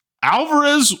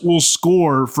 Alvarez will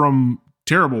score from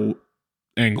terrible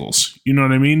angles. You know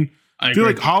what I mean? I feel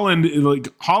like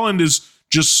Haaland is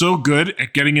just so good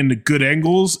at getting into good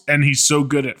angles, and he's so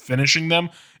good at finishing them.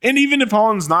 And even if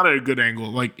Haaland's not at a good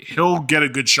angle, like he'll get a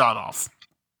good shot off.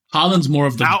 Haaland's more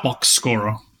of the box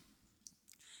scorer.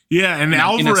 Yeah, and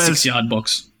Alvarez in a 6-yard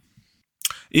box.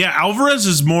 Yeah, Alvarez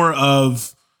is more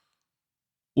of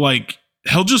like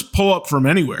he'll just pull up from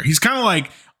anywhere. He's kind of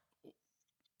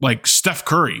like Steph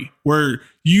Curry, where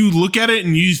you look at it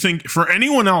and you think for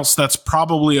anyone else that's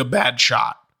probably a bad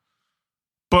shot.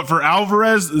 But for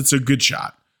Alvarez, it's a good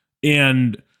shot.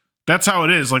 And that's how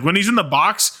it is. Like when he's in the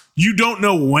box, you don't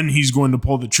know when he's going to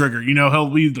pull the trigger. You know, he'll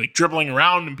be like dribbling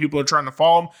around and people are trying to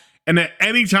follow him. And at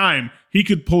any time, he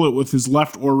could pull it with his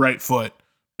left or right foot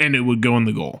and it would go in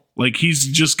the goal. Like he's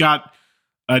just got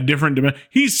a different dimension.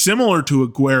 He's similar to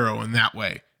Aguero in that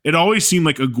way. It always seemed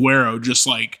like Aguero just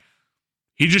like,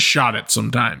 he just shot it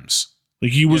sometimes.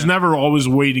 Like he was never always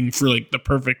waiting for like the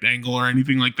perfect angle or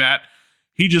anything like that.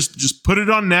 He just put it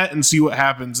on net and see what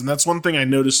happens. And that's one thing I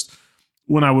noticed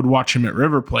when I would watch him at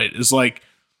River Plate is like,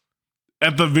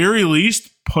 at the very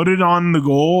least, put it on the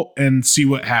goal and see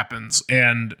what happens.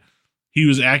 And he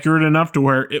was accurate enough to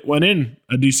where it went in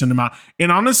a decent amount.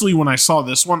 And honestly, when I saw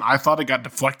this one, I thought it got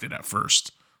deflected at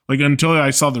first. Like until I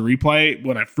saw the replay,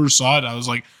 when I first saw it, I was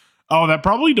like, oh, that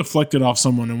probably deflected off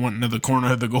someone and went into the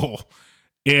corner of the goal.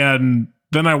 And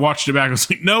then I watched it back. I was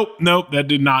like, nope, that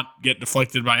did not get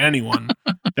deflected by anyone.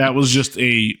 That was just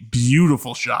a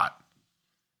beautiful shot.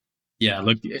 Yeah,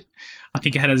 look, I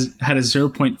think it had a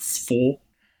 0.04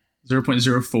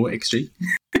 XG.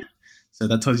 So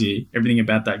that tells you everything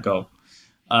about that goal.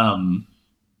 But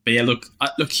yeah,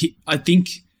 I think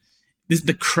this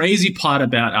the crazy part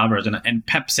about Alvarez, and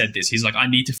Pep said this. He's like, I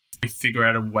need to figure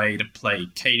out a way to play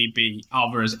KDB,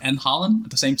 Alvarez, and Haaland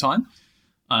at the same time.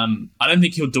 I don't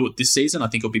think he'll do it this season. I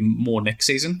think it'll be more next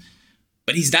season.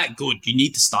 But he's that good. You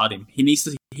need to start him. He needs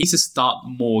to start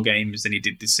more games than he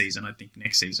did this season, I think,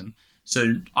 next season.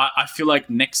 So I feel like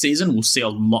next season we'll see a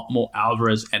lot more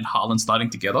Alvarez and Haaland starting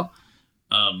together.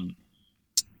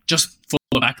 Just for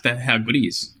the fact that how good he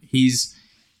is.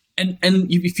 And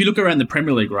if you look around the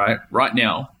Premier League, right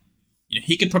now, you know,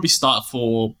 he could probably start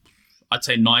for, I'd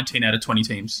say 19 out of 20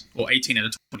 teams or 18 out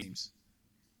of 20 teams.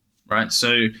 Right?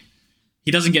 So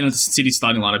he doesn't get into the City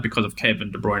starting lineup because of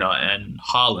Kevin De Bruyne and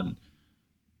Haaland.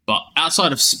 But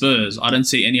outside of Spurs, I don't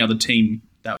see any other team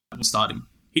that would start him.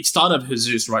 He'd start up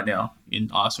Jesus right now in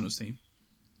Arsenal's team.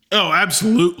 Oh,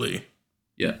 absolutely.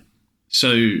 Yeah.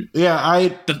 So yeah,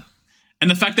 and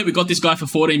the fact that we got this guy for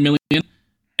 14 million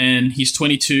and he's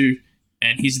 22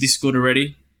 and he's this good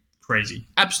already, crazy.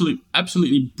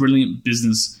 Absolutely brilliant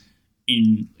business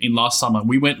in last summer.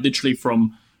 We went literally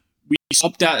we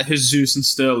swapped out Jesus and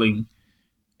Sterling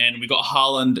and we got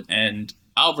Haaland and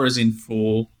Alvarez in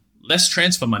for less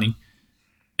transfer money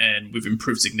and we've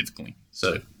improved significantly.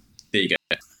 So there you go.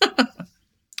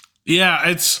 Yeah,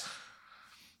 it's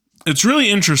really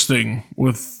interesting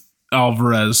with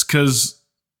Alvarez because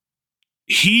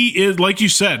he is, like you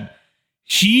said,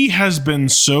 he has been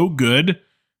so good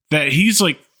that he's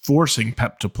like forcing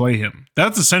Pep to play him.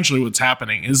 That's essentially what's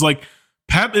happening. Is like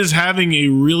Pep is having a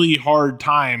really hard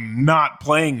time not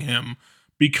playing him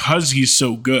because he's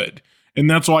so good. And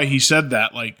that's why he said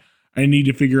that, like, I need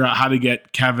to figure out how to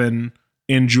get Kevin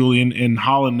and Julian and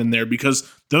Haaland in there because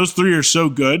those three are so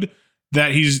good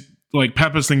that he's like,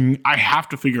 Pep is thinking, I have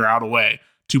to figure out a way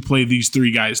to play these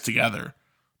three guys together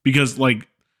because like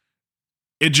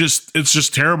it's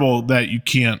just terrible that you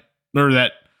can't, or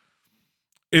that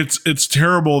it's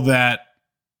terrible that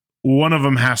one of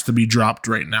them has to be dropped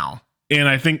right now. And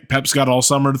I think Pep's got all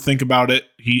summer to think about it.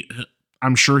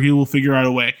 I'm sure he will figure out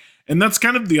a way. And that's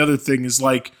kind of the other thing is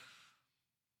like,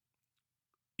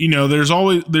 you know,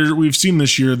 we've seen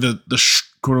this year the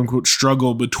quote unquote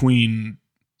struggle between,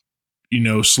 you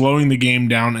know, slowing the game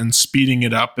down and speeding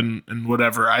it up and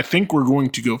whatever. I think we're going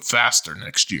to go faster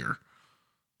next year.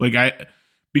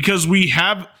 Because we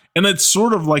have, and it's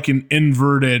sort of like an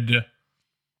inverted,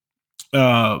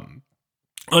 way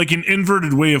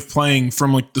of playing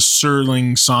from like the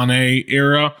Sterling Sané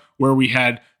era where we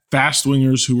had fast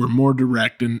wingers who were more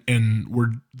direct and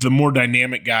were the more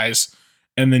dynamic guys.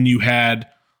 And then you had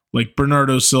like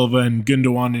Bernardo Silva and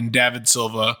Gundogan and David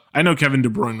Silva. I know Kevin De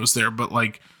Bruyne was there, but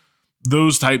like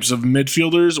those types of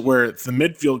midfielders where the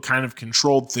midfield kind of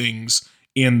controlled things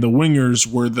and the wingers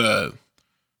were the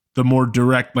more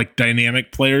direct, like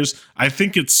dynamic players. I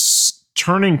think it's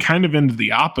turning kind of into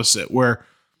the opposite where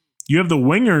you have the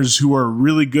wingers who are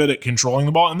really good at controlling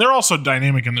the ball and they're also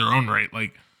dynamic in their own right.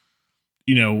 Like,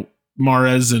 you know,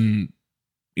 Mahrez and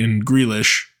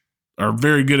Grealish are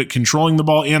very good at controlling the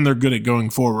ball and they're good at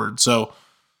going forward. So,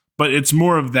 but it's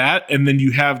more of that. And then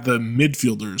you have the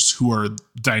midfielders who are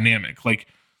dynamic. Like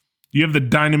you have the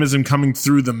dynamism coming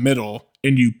through the middle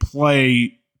and you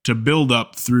play to build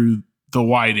up through the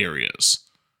wide areas.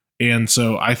 And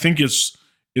so I think it's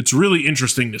really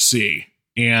interesting to see.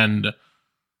 And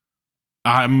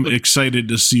I'm excited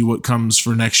to see what comes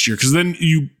for next year, because then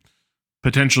you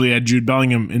potentially add Jude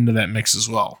Bellingham into that mix as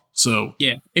well. So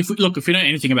yeah, if we know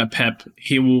anything about Pep,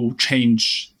 he will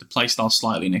change the play style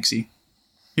slightly next year.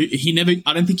 He never.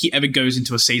 I don't think he ever goes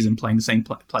into a season playing the same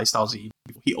play styles he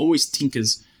always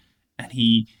tinkers, and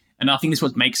I think that's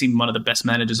what makes him one of the best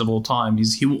managers of all time.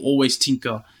 Is he will always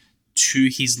tinker to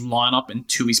his lineup and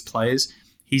to his players.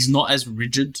 He's not as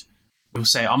rigid. He'll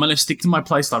say, "I'm going to stick to my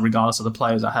play style regardless of the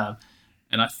players I have."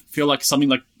 And I feel like something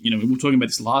like, we were talking about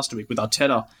this last week with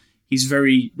Arteta. He's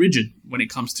very rigid when it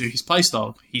comes to his play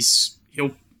style.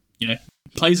 He'll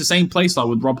plays the same play style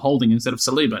with Rob Holding instead of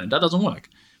Saliba, and that doesn't work.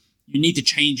 You need to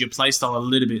change your play style a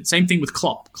little bit. Same thing with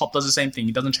Klopp. Klopp does the same thing.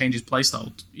 He doesn't change his play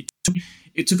style.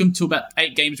 It took him to about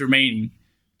 8 games remaining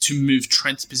to move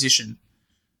Trent's position,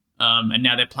 and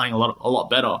now they're playing a lot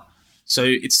better. So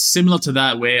it's similar to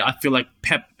that, where I feel like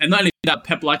Pep, and not only that,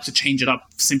 Pep likes to change it up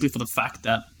simply for the fact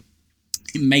that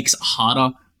it makes it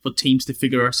harder for teams to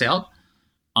figure us out.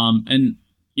 And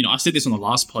I said this on the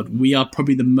last pod. We are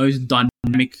probably the most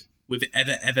dynamic we've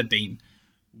ever been.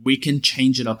 We can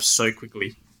change it up so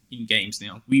quickly in games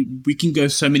now. We can go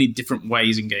so many different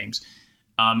ways in games.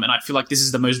 And I feel like this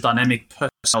is the most dynamic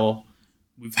personnel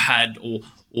we've had,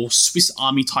 or Swiss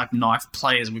Army type knife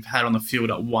players we've had on the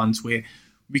field at once, where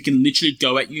we can literally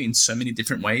go at you in so many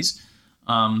different ways.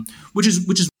 Which is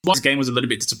why this game was a little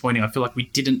bit disappointing. I feel like we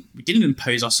didn't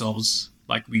impose ourselves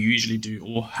like we usually do,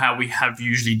 or how we have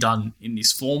usually done in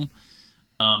this form.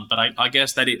 But I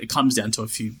guess that it comes down to a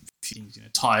few things,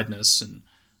 tiredness and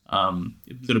a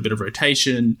little bit of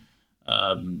rotation,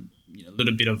 a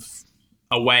little bit of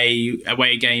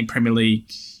away game, Premier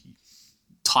League,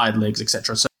 tired legs,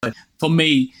 etc. So for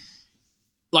me,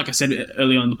 like I said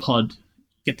earlier on in the pod,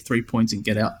 get the 3 points and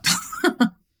get out.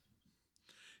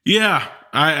 Yeah,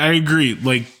 I agree.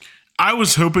 Like, I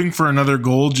was hoping for another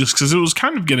goal just because it was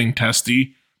kind of getting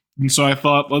testy. And so I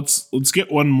thought, let's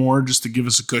get one more just to give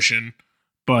us a cushion.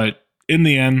 But in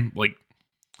the end, like,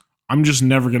 I'm just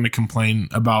never going to complain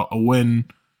about a win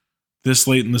this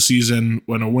late in the season.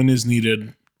 When a win is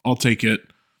needed, I'll take it.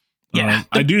 Yeah.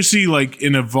 I do see, like,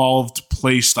 an evolved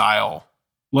play style.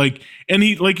 Like, and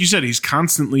he, like you said, he's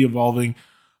constantly evolving.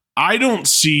 I don't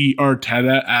see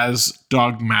Arteta as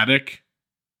dogmatic.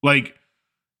 Like,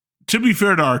 to be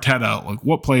fair to Arteta, like,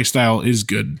 what play style is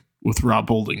good with Rob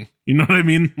Holding? You know what I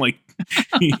mean? Like,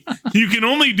 you can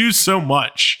only do so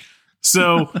much.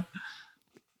 So,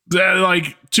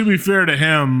 like, to be fair to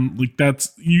him, like,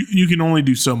 that's you can only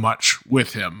do so much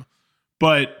with him.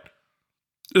 But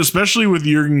especially with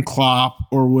Jurgen Klopp,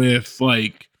 or with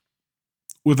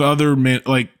other men,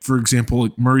 like, for example,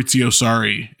 like Maurizio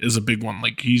Sarri is a big one.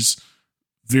 Like, he's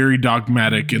very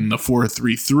dogmatic in the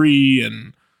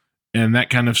 4-3-3 and that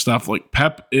kind of stuff. Like,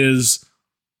 Pep is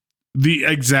the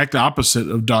exact opposite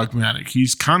of dogmatic.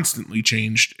 He's constantly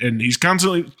changed, and he's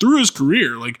constantly, through his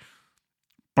career, like,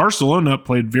 Barcelona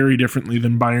played very differently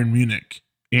than Bayern Munich,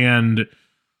 and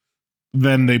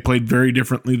then they played very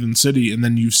differently than City, and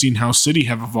then you've seen how City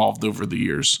have evolved over the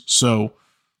years. So,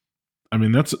 I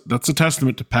mean, that's a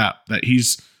testament to Pep, that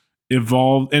he's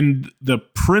evolved, and the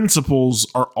principles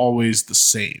are always the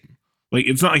same. Like,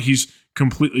 it's not like he's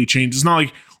completely changed. It's not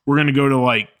like we're going to go to,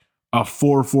 like, a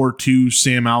 4-4-2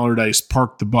 Sam Allardyce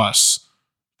park the bus,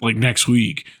 like, next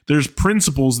week. There's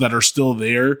principles that are still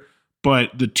there,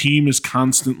 but the team is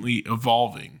constantly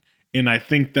evolving. And I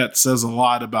think that says a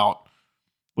lot about,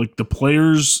 like, the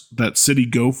players that City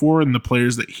go for and the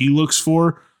players that he looks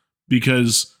for,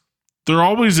 because they're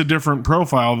always a different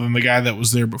profile than the guy that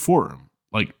was there before him.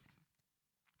 Like,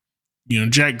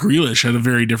 Jack Grealish had a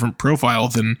very different profile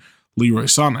than Leroy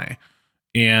Sané.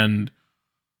 And,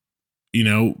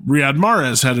 Riyad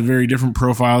Mahrez had a very different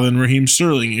profile than Raheem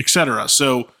Sterling, etc.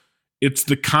 So it's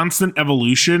the constant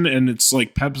evolution, and it's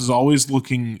like Pep is always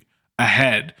looking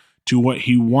ahead to what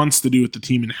he wants to do with the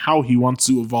team and how he wants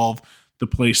to evolve the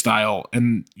play style.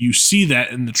 And you see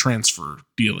that in the transfer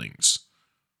dealings.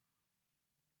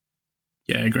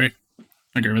 Yeah, I agree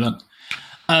with that.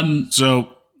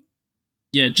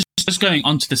 Just going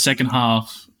on to the second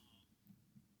half.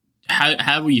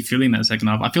 How were you feeling that second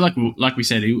half? I feel like we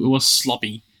said, it was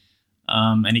sloppy,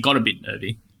 and he got a bit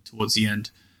nervy towards the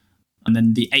end, and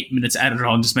then the 8 minutes added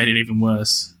on just made it even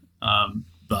worse.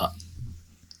 But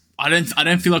I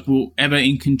don't feel like we're ever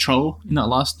in control in that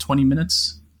last 20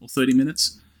 minutes or 30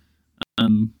 minutes.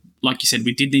 Like you said,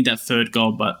 we did need that third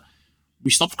goal, but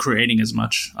we stopped creating as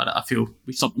much. I feel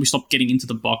we stopped getting into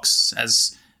the box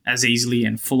as easily,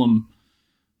 and Fulham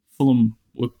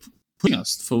were putting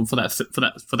us for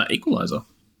that equaliser.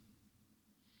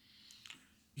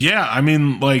 Yeah, I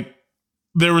mean, like,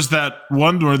 there was that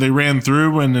one where they ran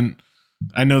through, and then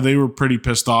I know they were pretty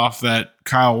pissed off that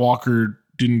Kyle Walker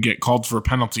didn't get called for a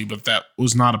penalty, but that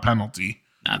was not a penalty.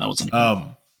 Nah, that wasn't.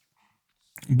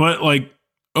 But like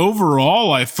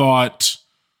overall, I thought,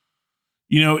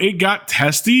 it got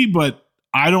testy, but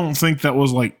I don't think that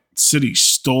was like City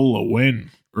stole a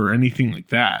win or anything like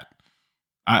that.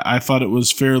 I thought it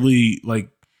was fairly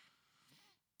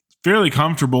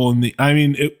comfortable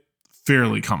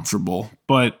fairly comfortable,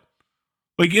 but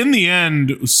like in the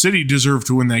end, City deserved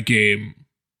to win that game,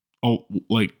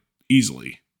 like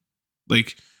easily.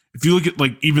 Like if you look at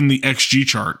like even the XG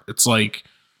chart, it's like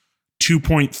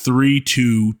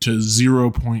 2.32 to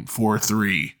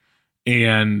 0.43,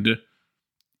 and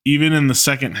even in the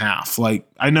second half, like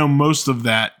I know most of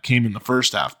that came in the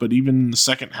first half, but even in the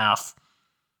second half,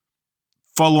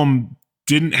 Fulham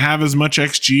didn't have as much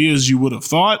XG as you would have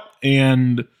thought,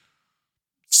 and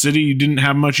City didn't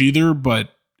have much either, but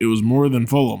it was more than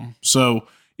Fulham. So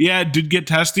yeah, it did get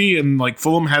testy, and like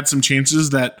Fulham had some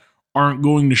chances that aren't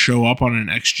going to show up on an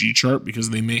XG chart because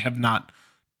they may have not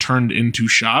turned into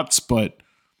shots, but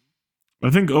I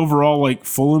think overall, like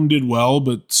Fulham did well,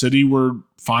 but City were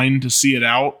fine to see it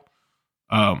out.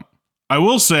 I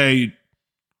will say,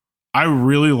 I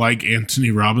really like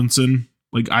Anthony Robinson.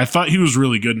 Like I thought he was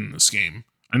really good in this game.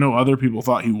 I know other people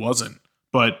thought he wasn't,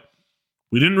 but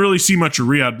we didn't really see much of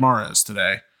Riyad Mahrez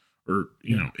today, or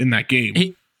in that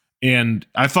game. And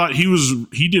I thought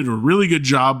he did a really good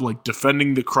job, like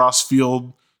defending the cross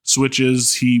field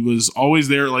switches. He was always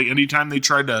there. Like anytime they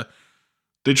try to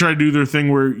do their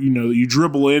thing where, you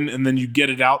dribble in and then you get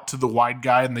it out to the wide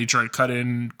guy and they try to cut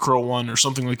in, curl one or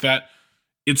something like that.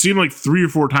 It seemed like 3 or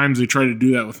 4 times they tried to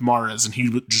do that with Mahrez and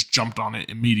he just jumped on it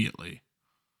immediately.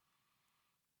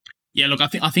 Yeah, look,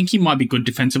 I think he might be good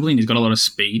defensively and he's got a lot of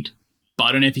speed, but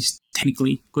I don't know if he's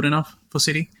technically good enough for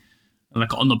City,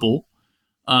 like on the ball.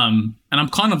 And I'm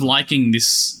kind of liking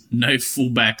this no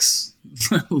fullbacks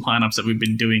lineups that we've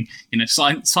been doing.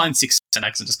 Sign 6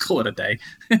 centre-backs and just call it a day.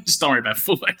 Just don't worry about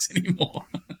fullbacks anymore.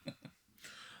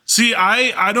 See,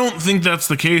 I don't think that's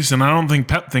the case, and I don't think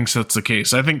Pep thinks that's the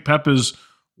case. I think Pep is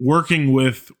working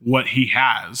with what he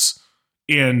has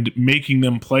and making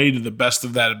them play to the best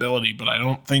of that ability, but I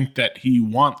don't think that he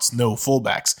wants no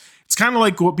fullbacks. It's kind of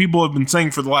like what people have been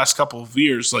saying for the last couple of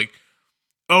years, like,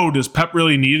 oh, does Pep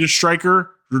really need a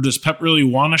striker? Or does Pep really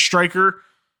want a striker?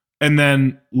 And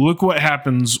then look what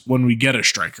happens when we get a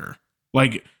striker.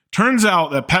 Like, turns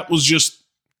out that Pep was just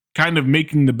kind of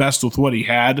making the best with what he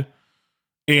had,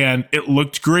 and it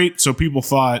looked great, so people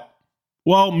thought,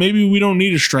 well, maybe we don't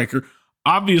need a striker.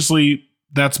 Obviously,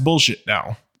 that's bullshit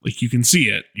now. Like, you can see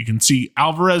it. You can see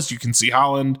Alvarez, you can see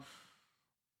Haaland.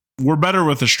 We're better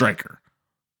with a striker.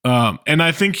 And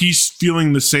I think he's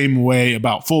feeling the same way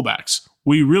about fullbacks.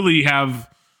 We really have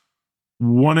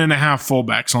 1.5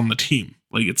 fullbacks on the team.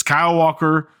 Like, it's Kyle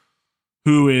Walker,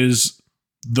 who is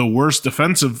the worst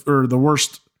defensive or the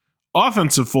worst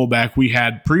offensive fullback we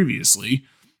had previously.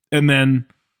 And then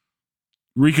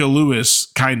Rico Lewis,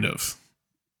 kind of.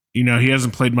 He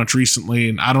hasn't played much recently,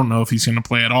 and I don't know if he's going to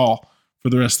play at all for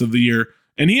the rest of the year.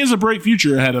 And he has a bright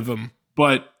future ahead of him,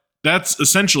 but that's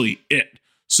essentially it.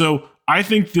 So I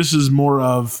think this is more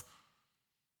of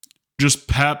just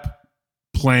Pep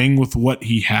playing with what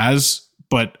he has,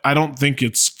 but I don't think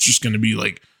it's just going to be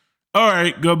like, all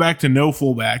right, go back to no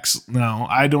fullbacks. No,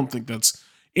 I don't think that's.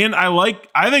 And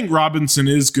I think Robinson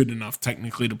is good enough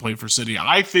technically to play for City.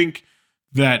 I think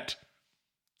that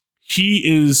he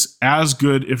is as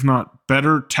good, if not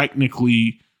better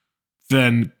technically,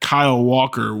 than Kyle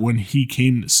Walker when he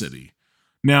came to City.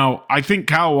 Now, I think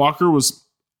Kyle Walker was,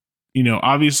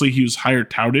 obviously he was higher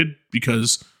touted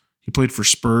because he played for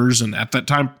Spurs, and at that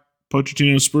time,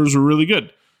 Pochettino's Spurs were really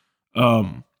good.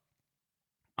 I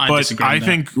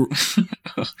think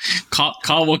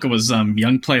Kyle Walker was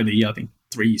Young Player of the Year, I think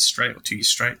 3 years straight or 2 years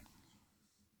straight.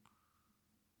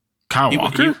 Kyle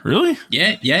Walker? Really?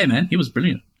 Yeah, man. He was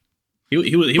brilliant. He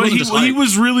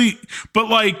was really, but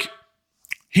like,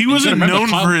 he wasn't known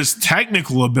for his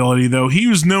technical ability, though. He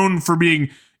was known for being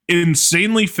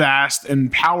insanely fast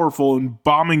and powerful and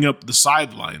bombing up the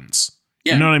sidelines.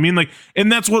 Yeah. You know what I mean? Like,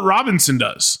 and that's what Robinson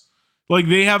does. Like,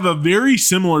 they have a very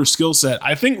similar skill set.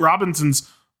 I think Robinson's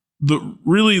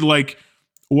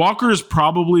Walker is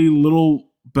probably a little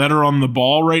better on the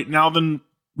ball right now than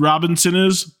Robinson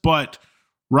is, but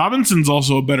Robinson's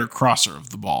also a better crosser of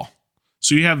the ball.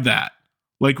 So you have that.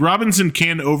 Like, Robinson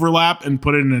can overlap and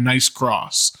put in a nice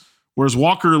cross. Whereas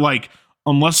Walker, like,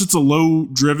 unless it's a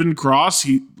low-driven cross,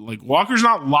 Walker's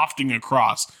not lofting a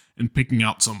cross and picking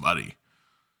out somebody.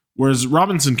 Whereas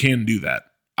Robinson can do that.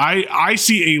 I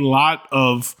see a lot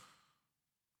of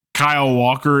Kyle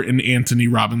Walker and Anthony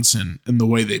Robinson in the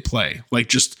way they play. Like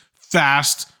just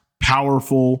fast,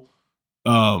 powerful,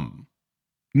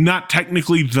 not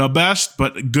technically the best,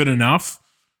 but good enough.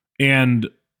 And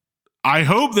I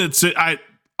hope that I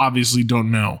obviously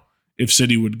don't know if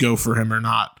City would go for him or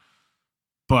not,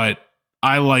 but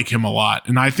I like him a lot.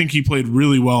 And I think he played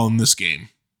really well in this game.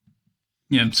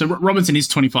 Yeah, so Robinson is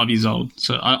 25 years old,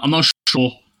 so I'm not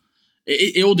sure.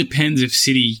 It all depends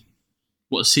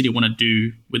what City want to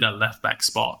do with that left back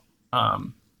spot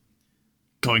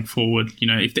going forward. You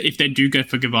know, if they do go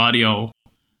for Gvardiol,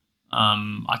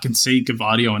 I can see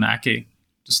Gvardiol and Ake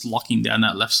just locking down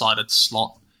that left-sided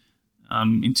slot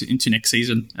into next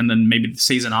season, and then maybe the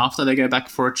season after they go back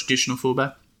for a traditional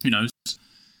fullback. Who knows?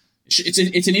 It's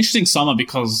an interesting summer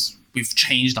because we've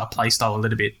changed our play style a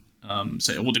little bit.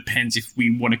 So it all depends if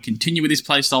we want to continue with this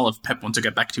play style, if Pep wants to go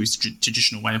back to his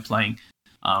traditional way of playing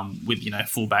with,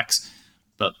 fullbacks.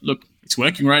 But look, it's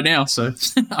working right now, so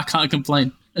I can't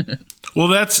complain. Well,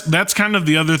 that's kind of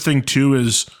the other thing too,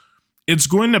 is it's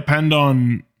going to depend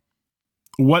on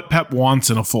what Pep wants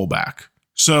in a fullback.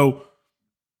 So,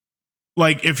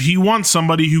 like, if he wants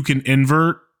somebody who can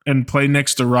invert and play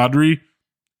next to Rodri,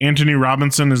 Anthony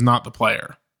Robinson is not the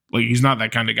player. Like, he's not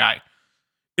that kind of guy.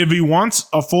 If he wants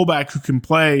a fullback who can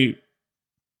play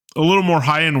a little more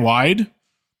high and wide,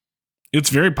 it's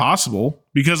very possible.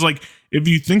 Because, like, if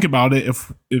you think about it,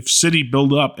 if City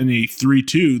build up in a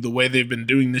 3-2 the way they've been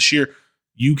doing this year,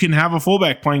 you can have a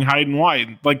fullback playing high and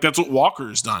wide. Like, that's what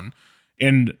Walker's done.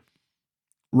 And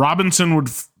Robinson would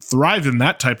thrive in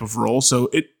that type of role.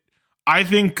 So I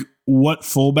think what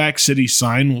fullback City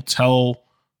sign will tell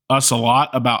us a lot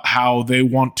about how they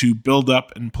want to build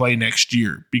up and play next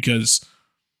year. Because,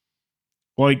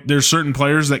 like, there's certain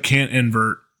players that can't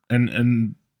invert.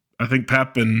 And I think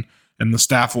Pep and the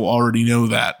staff will already know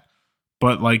that.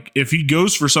 But, like, if he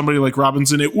goes for somebody like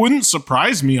Robinson, it wouldn't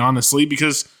surprise me, honestly,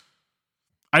 because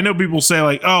I know people say,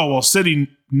 like, oh, well, City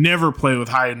never play with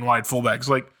high and wide fullbacks.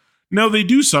 Like, no, they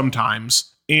do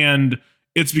sometimes. And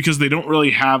it's because they don't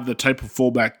really have the type of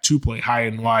fullback to play high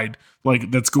and wide, like,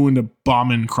 that's going to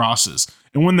bomb in crosses.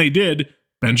 And when they did,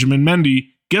 Benjamin Mendy,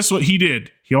 guess what he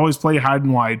did? He always played high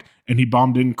and wide, and he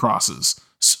bombed in crosses.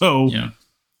 So, yeah.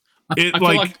 I feel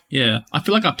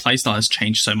like our playstyle has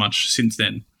changed so much since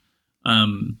then.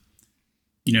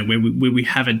 Where we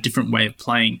have a different way of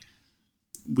playing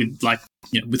with, like,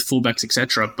 with fullbacks,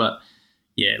 etc. But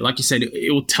yeah, like you said,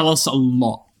 it will tell us a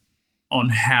lot on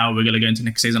how we're going to go into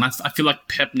next season. I feel like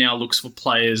Pep now looks for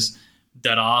players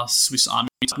that are Swiss Army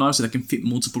knives, so they can fit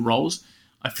multiple roles.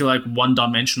 I feel like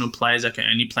one-dimensional players that can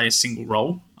only play a single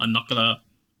role are not gonna.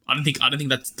 I don't think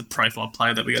that's the profile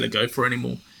player that we're going to go for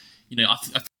anymore. I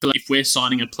feel like if we're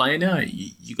signing a player now,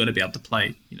 you got to be able to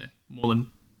play, more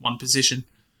than one position.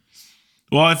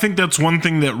 Well, I think that's one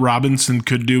thing that Robinson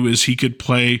could do is he could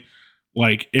play,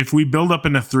 like, if we build up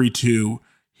in a 3-2,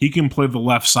 he can play the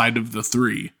left side of the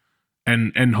 3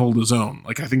 and hold his own.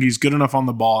 Like, I think he's good enough on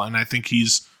the ball, and I think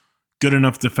he's good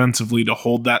enough defensively to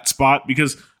hold that spot.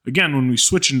 Because, again, when we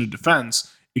switch into defense,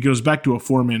 it goes back to a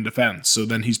 4-man defense. So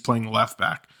then he's playing left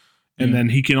back. And then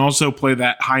he can also play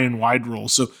that high and wide role.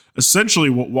 So essentially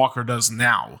what Walker does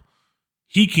now,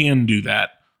 he can do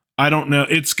that. I don't know.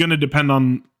 It's going to depend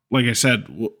on, like I said,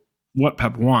 what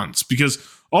Pep wants. Because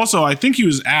also, I think he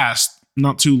was asked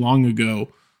not too long ago,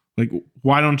 like,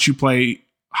 why don't you play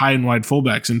high and wide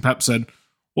fullbacks? And Pep said,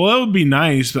 well, that would be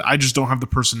nice, but I just don't have the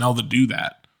personnel to do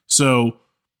that. So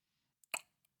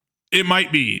it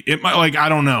might be. I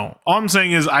don't know. All I'm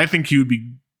saying is I think he would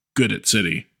be good at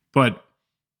City. But,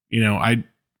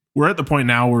 we're at the point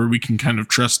now where we can kind of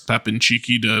trust Pep and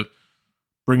Cheeky to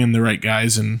bring in the right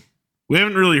guys. And we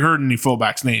haven't really heard any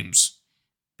fullbacks' names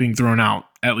being thrown out,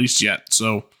 at least yet.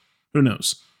 So who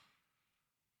knows?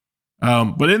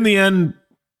 But in the end,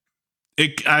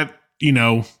 I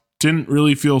didn't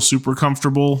really feel super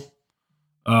comfortable.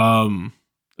 It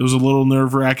was a little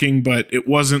nerve-wracking, but it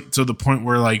wasn't to the point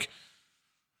where, like,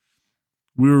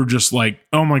 we were just like,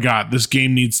 oh my God, this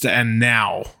game needs to end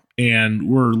now. And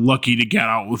we're lucky to get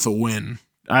out with a win.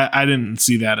 I didn't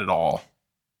see that at all.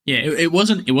 Yeah, it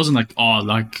wasn't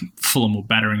like Fulham were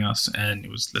battering us and it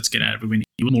was let's get out of it.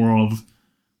 It was more of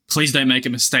please don't make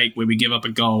a mistake where we give up a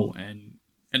goal and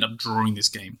end up drawing this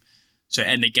game. So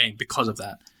end the game because of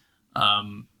that.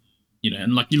 And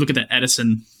like you look at that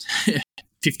Edison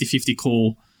 50-50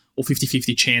 call or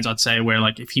 50-50 chance, I'd say, where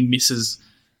like if he misses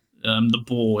the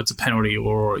ball, it's a penalty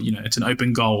or it's an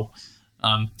open goal.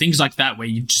 Things like that where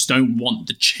you just don't want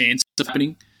the chance of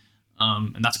happening.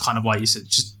 And that's kind of why you said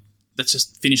let's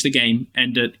just finish the game,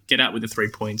 end it, get out with the 3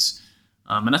 points.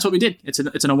 And that's what we did. It's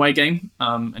an away game.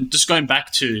 And just going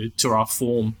back to our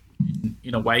form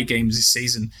in away games this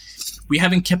season, we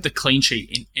haven't kept a clean sheet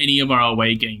in any of our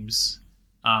away games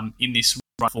in this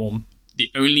form.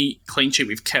 The only clean sheet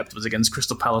we've kept was against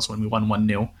Crystal Palace when we won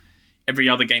 1-0. Every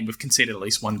other game we've conceded at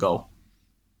least one goal.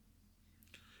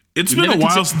 It's been a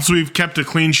while since we've kept a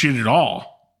clean sheet at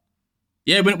all.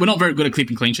 Yeah, we're not very good at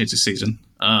keeping clean sheets this season.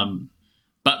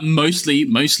 But mostly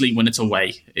when it's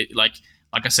away. Like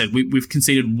I said, we've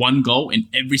conceded one goal in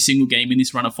every single game in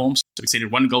this run of form. So we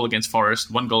conceded one goal against Forest,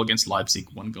 one goal against Leipzig,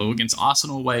 one goal against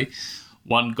Arsenal away,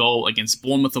 one goal against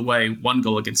Bournemouth away, one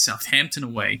goal against Southampton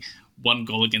away, one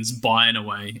goal against Bayern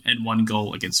away, and one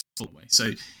goal against Fulham away.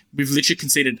 So we've literally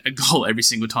conceded a goal every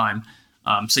single time.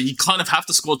 So you kind of have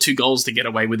to score 2 goals to get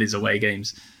away with these away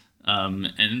games.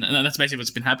 And that's basically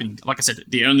what's been happening. Like I said,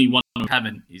 the only one we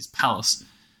haven't is Palace.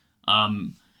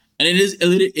 And it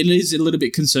is a little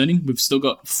bit concerning. We've still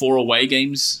got 4 away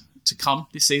games to come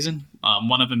this season.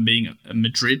 One of them being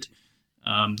Madrid,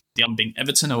 the other being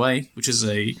Everton away, which is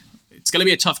it's going to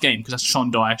be a tough game because that's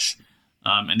Sean Dyche,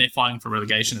 and they're fighting for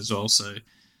relegation as well, so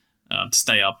to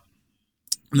stay up.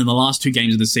 And then the last 2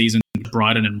 games of the season,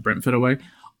 Brighton and Brentford away.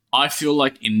 I feel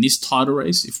like in this title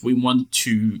race, if we want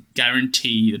to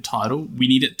guarantee the title, we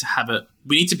need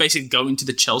to basically go into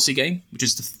the Chelsea game, which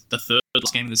is the third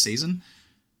last game of the season,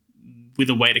 with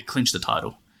a way to clinch the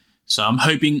title. So I'm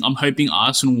hoping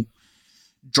Arsenal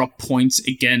drop points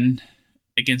again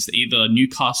against either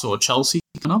Newcastle or Chelsea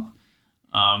coming up.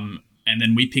 And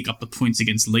then we pick up the points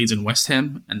against Leeds and West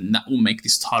Ham, and that will make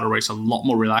this title race a lot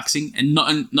more relaxing. And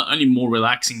not only more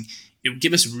relaxing, it will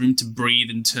give us room to breathe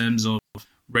in terms of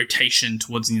rotation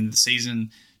towards the end of the season,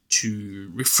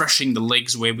 to refreshing the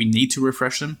legs where we need to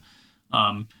refresh them.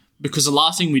 Because the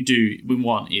last thing we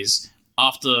want is,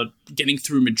 after getting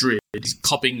through Madrid, is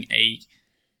copping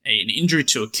an injury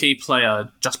to a key player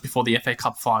just before the FA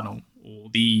Cup final or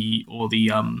the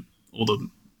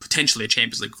potentially a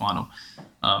Champions League final.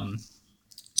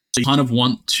 So you kind of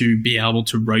want to be able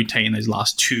to rotate in those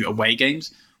last 2 away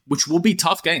games, which will be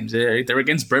tough games. They're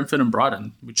against Brentford and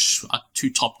Brighton, which are 2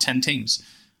 top 10 teams.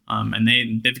 And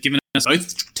they've given us,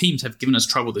 both teams have given us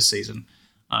trouble this season.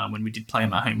 When we did play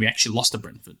them at home, we actually lost to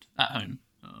Brentford at home.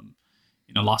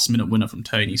 Last minute winner from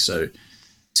Tony. So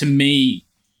to me,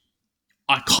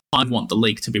 I kind of want the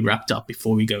league to be wrapped up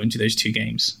before we go into those 2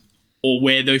 games, or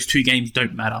where those 2 games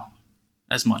don't matter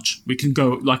as much. We can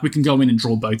go in and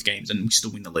draw both games and we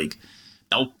still win the league.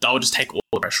 That'll just take all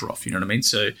the pressure off. You know what I mean?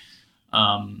 So,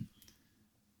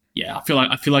 yeah, I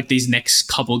feel like these next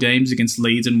couple games against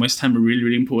Leeds and West Ham are really,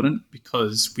 really important,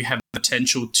 because we have the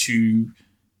potential to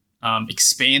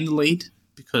expand the lead,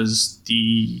 because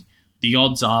the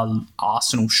odds are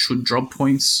Arsenal should drop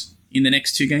points in the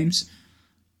next 2 games.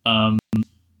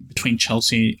 Between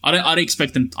Chelsea, I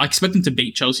expect them to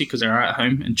beat Chelsea because they're at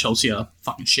home, and Chelsea are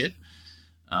fucking shit.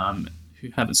 Who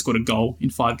haven't scored a goal in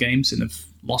 5 games and have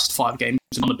lost 5 games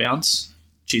on the bounce.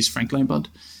 Cheers, Frank Lampard.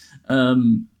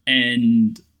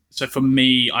 And so for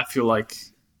me, I feel like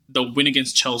they'll win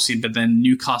against Chelsea, but then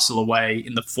Newcastle away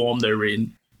in the form they're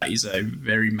in is a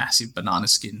very massive banana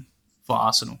skin for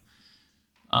Arsenal.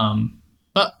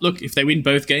 But look, if they win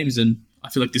both games, then I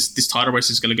feel like this title race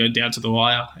is going to go down to the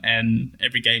wire, and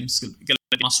every game's going to be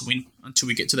a must win until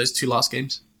we get to those 2 last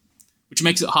games, which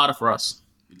makes it harder for us.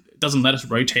 It doesn't let us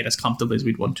rotate as comfortably as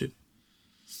we'd want to.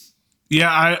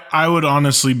 Yeah, I would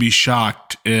honestly be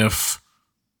shocked if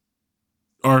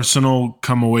Arsenal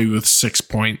come away with 6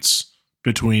 points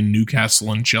between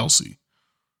Newcastle and Chelsea.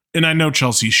 And I know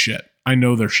Chelsea's shit. I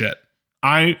know they're shit.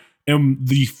 I am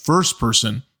the first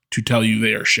person to tell you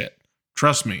they are shit.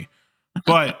 Trust me.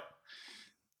 But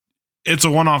it's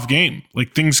a one-off game.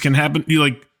 Like, things can happen.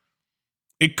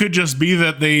 It could just be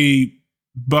that they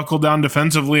buckle down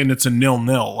defensively and it's a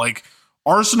 0-0. Like,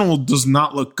 Arsenal does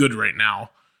not look good right now.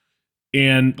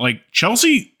 And,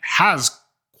 Chelsea has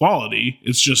quality.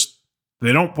 It's just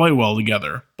they don't play well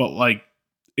together. But,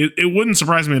 it wouldn't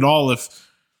surprise me at all if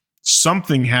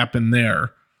something happened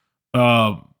there.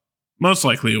 Most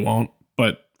likely it won't,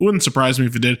 but it wouldn't surprise me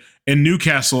if it did. And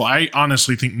Newcastle, I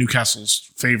honestly think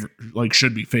Newcastle's favorite,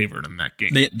 should be favored in that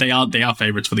game. They are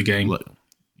favorites for the game.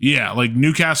 Yeah,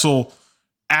 Newcastle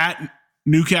at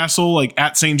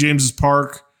St. James's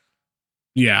Park.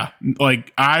 Yeah,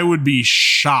 I would be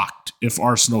shocked if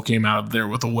Arsenal came out of there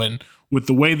with a win. With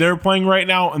the way they're playing right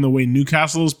now and the way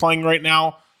Newcastle is playing right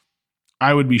now,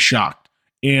 I would be shocked.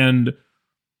 And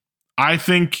I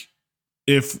think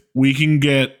if we can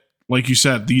get, like you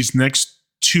said, these next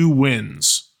 2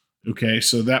 wins, okay,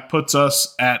 so that puts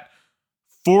us at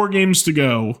 4 games to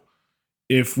go.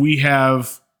 If we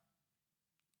have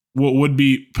what would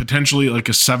be potentially like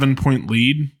a 7-point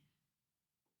lead.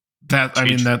 That I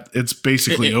mean that it's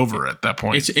basically over at that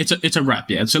point. It's a wrap,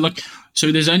 yeah. So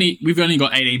we've only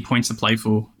got 18 points to play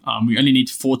for. We only need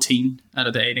 14 out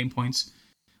of the 18 points.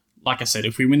 Like I said,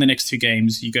 if we win the next 2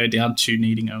 games, you go down to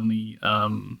needing only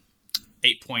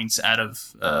 8 points out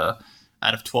of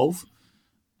 12.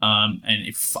 And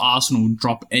if Arsenal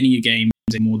drop any games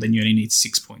more, then you only need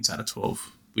 6 points out of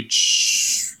 12.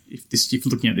 Which, if you're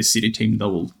looking at this City team,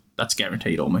 that's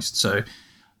guaranteed almost. So.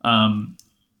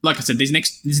 Like I said, these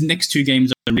next 2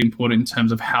 games are really important in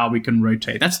terms of how we can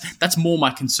rotate. That's more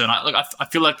my concern. I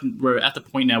feel like we're at the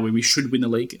point now where we should win the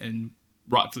league, and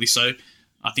rightfully so.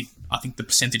 I think the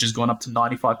percentage has gone up to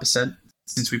 95%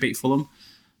 since we beat Fulham.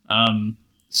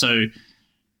 So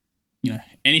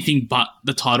anything but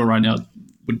the title right now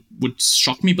would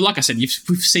shock me. But like I said, we've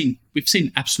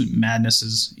seen absolute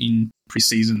madnesses in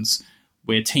pre-seasons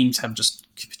where teams have just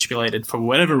capitulated for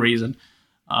whatever reason.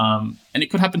 And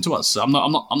it could happen to us. So I'm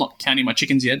not counting my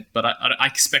chickens yet, but I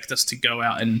expect us to go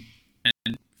out and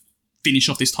finish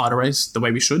off this title race the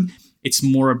way we should. It's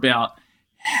more about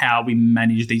how we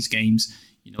manage these games.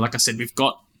 Like I said, we've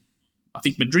got, I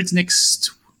think Madrid's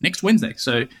next Wednesday.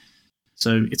 So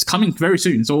it's coming very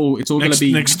soon. It's all going to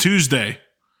be next Tuesday.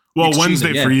 Well, Wednesday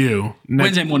Tuesday, for you.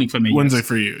 Wednesday morning for me. Wednesday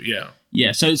for you. Yeah.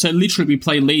 Yeah. So literally we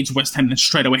play Leeds, West Ham, and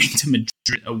straight away into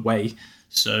Madrid away.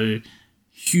 So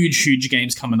huge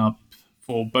games coming up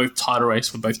for both title race,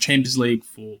 for both Champions League,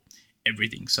 for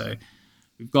everything. So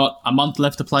we've got a month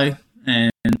left to play,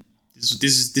 and this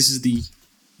is the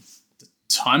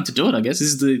time to do it. I guess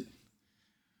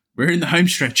we're in the home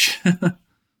stretch.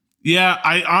 Yeah,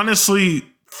 I honestly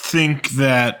think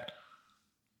that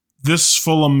this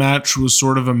Fulham match was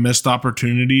sort of a missed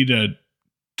opportunity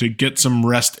to get some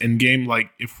rest in game. Like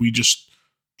if we just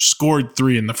scored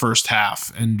 3 in the first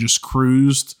half and just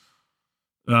cruised.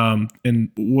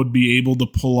 And would be able to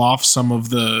pull off some of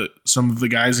the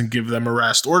guys and give them a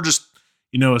rest, or just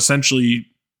essentially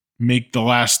make the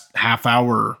last half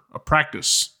hour a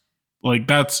practice. Like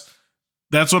that's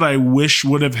what I wish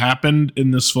would have happened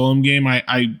in this Fulham game.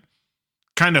 I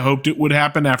kind of hoped it would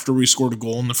happen after we scored a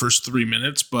goal in the first 3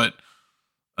 minutes, but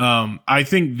I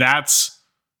think that's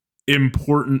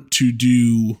important to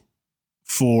do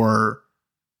for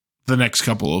the next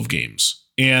couple of games.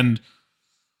 And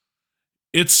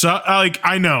it's like,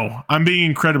 I know I'm being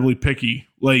incredibly picky.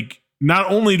 Like,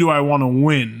 not only do I want to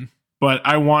win, but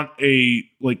I want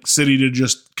City to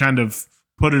just kind of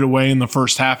put it away in the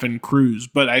first half and cruise.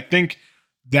 But I think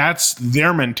that's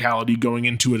their mentality going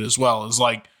into it as well, is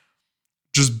like,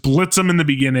 just blitz them in the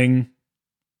beginning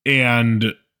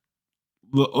and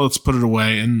let's put it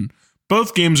away. And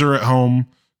both games are at home,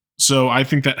 so I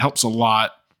think that helps a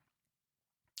lot.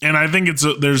 And I think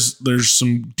there's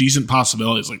some decent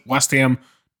possibilities. Like West Ham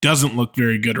doesn't look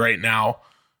very good right now.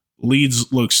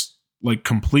 Leeds looks like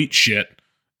complete shit.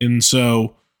 And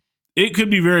so it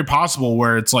could be very possible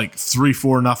where it's like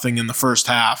 3-4-0 in the first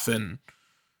half and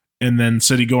then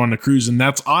City go on a cruise. And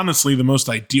that's honestly the most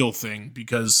ideal thing,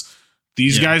 because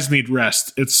these guys need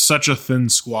rest. It's such a thin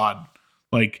squad.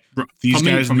 Like these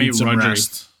guys need some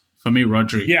rest. For me,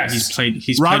 Rodri. Yes. He's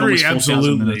played almost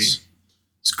 4,000 minutes.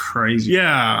 It's crazy.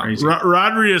 Yeah, crazy.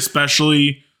 Rodri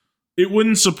especially. It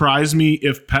wouldn't surprise me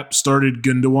if Pep started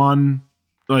Gundogan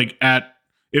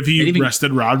if he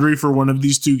rested Rodri for one of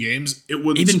these 2 games. It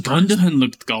wouldn't. Even Gundogan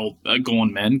looked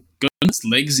gone, man. Gundogan's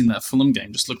legs in that Fulham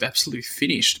game just looked absolutely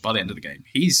finished by the end of the game.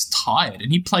 He's tired,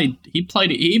 and he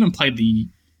even played the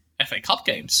FA Cup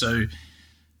game. So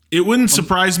it wouldn't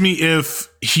surprise me if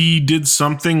he did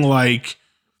something like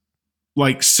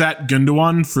sat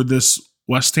Gundogan for this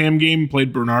West Ham game,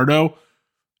 played Bernardo,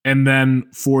 and then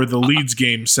for the Leeds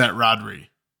game, sat Rodri.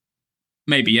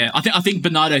 Maybe, yeah. I think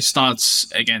Bernardo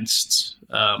starts against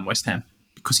West Ham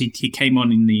because he came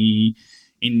on in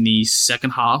the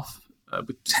second half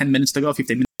with 10 minutes to go,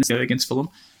 15 minutes to go against Fulham.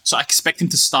 So I expect him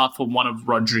to start for one of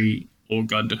Rodri or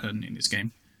Gundogan in this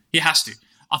game. He has to.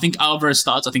 I think Alvarez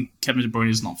starts. I think Kevin De Bruyne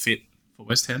is not fit for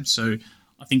West Ham, so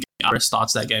I think Alvarez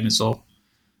starts that game as well.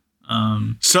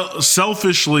 So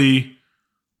selfishly,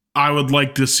 I would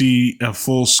like to see a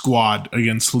full squad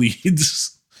against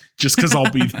Leeds, just because I'll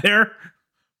be there.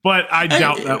 But I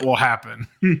doubt that will happen.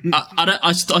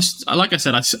 Like I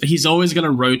said, he's always going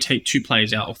to rotate 2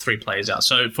 players out or 3 players out.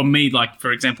 So for me, like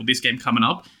for example, this game coming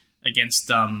up against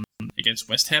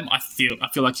West Ham, I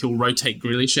feel like he'll rotate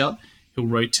Grealish out. He'll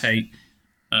rotate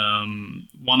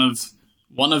one of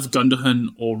Gundogan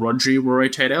or Rodri will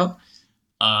rotate out.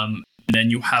 And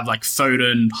then you have like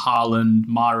Foden, Haaland,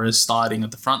 Mahrez starting at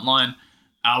the front line,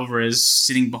 Alvarez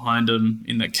sitting behind him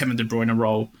in that Kevin De Bruyne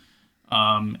role.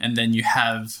 And then you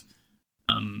have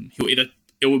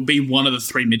it will be one of the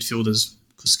three midfielders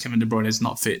because Kevin De Bruyne is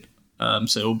not fit.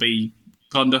 So it will be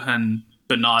Gundogan,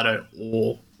 Bernardo,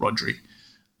 or Rodri.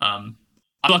 I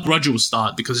feel like Rodri will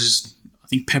start because I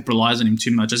think Pep relies on him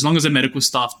too much. As long as the medical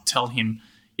staff tell him,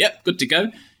 yep, good to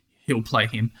go, he'll play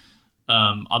him.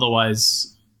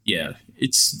 Otherwise, yeah,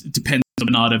 it depends on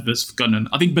Bernardo versus Gundogan.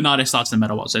 I think Bernardo starts no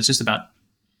matter what, so it's just about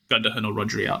Gundogan or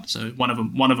Rodri out. So one of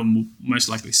them will most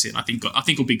likely sit. I think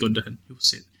it'll be Gundogan who will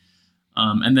sit.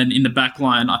 And then in the back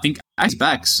line, I think Ake's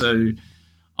back, so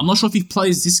I'm not sure if he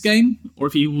plays this game or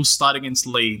if he will start against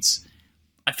Leeds.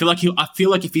 I feel like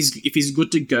if he's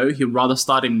good to go, he'll rather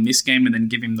start him this game and then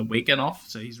give him the weekend off,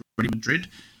 so he's ready for Madrid.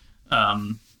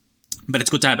 But it's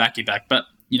good to have Ake back. But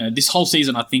this whole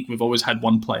season, I think we've always had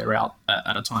one player out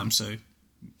at a time. So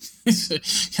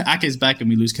Ake's back and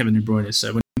we lose Kevin De Bruyne.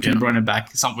 So when Kevin De Bruyne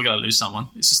back, we're gonna lose someone.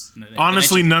 It's just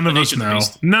honestly, none of us know.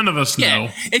 None of us know.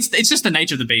 It's just the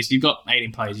nature of the beast. You've got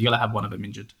 18 players. You got to have one of them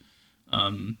injured. At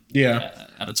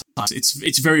a time.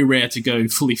 It's very rare to go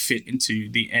fully fit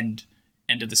into the end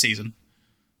of the season.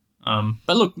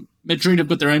 But look, Madrid have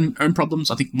got their own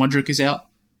problems. I think Modric is out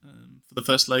for the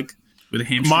first leg with a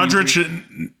hamstring.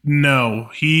 Modric, no,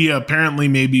 he apparently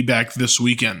may be back this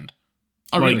weekend.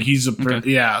 Oh, really? He's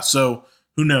So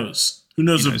who knows? Who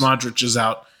knows if Modric is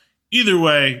out? Either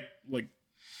way, like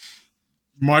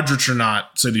Modric or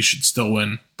not, City should still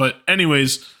win. But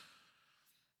anyways,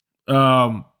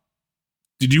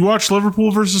 did you watch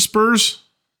Liverpool versus Spurs?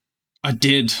 I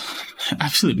did.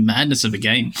 Absolute madness of a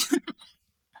game.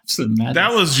 Absolute madness.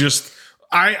 That was just...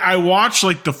 I watched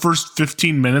like the first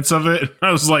 15 minutes of it. And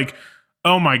I was like,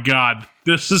 oh my God,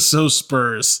 this is so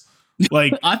Spurs.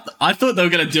 Like I thought they were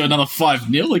going to do another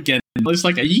 5-0 again. I was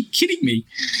like, are you kidding me?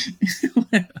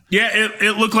 Yeah,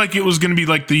 it looked like it was going to be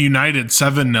like the United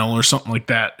 7-0 or something like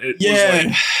that. It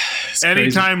was like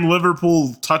anytime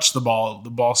Liverpool touched the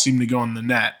ball seemed to go in the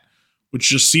net, which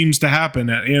just seems to happen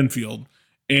at Anfield.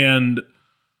 And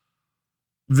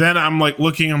then I'm like,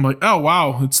 oh,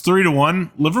 wow, it's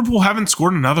 3-1. Liverpool haven't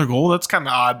scored another goal. That's kind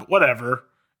of odd, but whatever.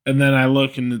 And then I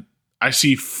look and I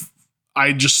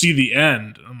just see the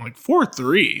end. I'm like,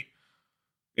 4-3.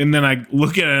 And then I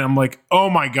look at it and I'm like, oh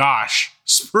my gosh,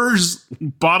 Spurs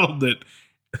bottled it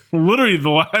literally the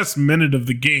last minute of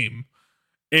the game.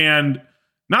 And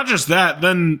not just that,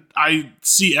 then I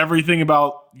see everything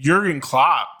about Jurgen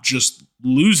Klopp just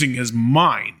losing his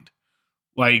mind.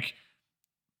 Like,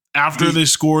 after they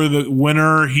score the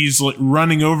winner, he's like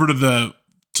running over to the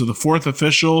fourth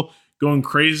official, going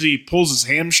crazy, pulls his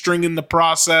hamstring in the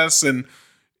process, and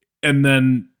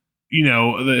then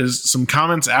there's some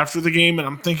comments after the game, and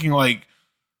I'm thinking like,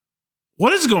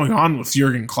 what is going on with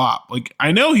Jurgen Klopp? Like,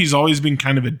 I know he's always been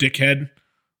kind of a dickhead,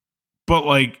 but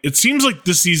like it seems like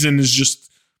this season has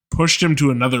just pushed him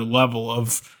to another level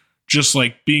of just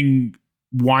like being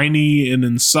whiny and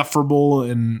insufferable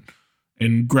and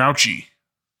grouchy.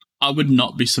 I would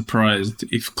not be surprised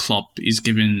if Klopp is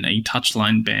given a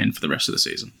touchline ban for the rest of the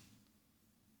season.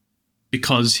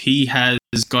 Because he has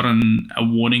gotten a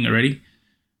warning already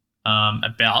and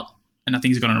I think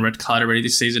he's gotten a red card already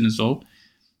this season as well.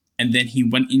 And then he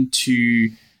went into...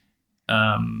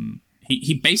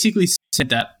 he basically said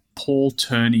that Paul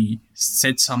Turney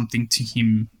said something to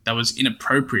him that was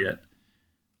inappropriate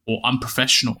or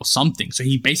unprofessional or something. So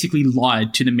he basically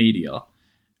lied to the media.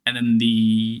 And then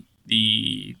the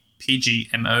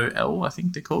PGMOL, I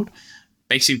think they're called,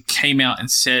 basically came out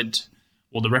and said,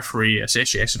 or the referee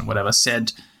association or whatever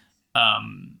said,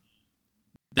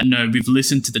 that no, we've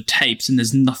listened to the tapes and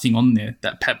there's nothing on there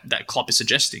that Klopp is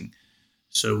suggesting.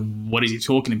 So what is he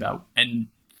talking about? And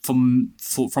from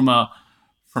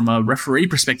a referee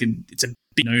perspective, it's a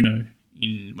big no-no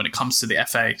when it comes to the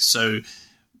FA. So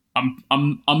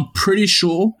I'm pretty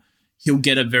sure he'll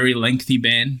get a very lengthy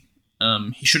ban.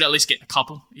 He should at least get a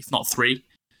couple, if not 3.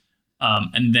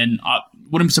 And then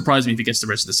wouldn't surprise me if he gets the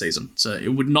rest of the season. So it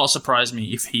would not surprise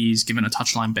me if he's given a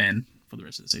touchline ban for the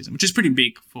rest of the season, which is pretty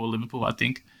big for Liverpool, I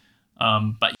think.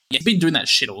 But yeah, he's been doing that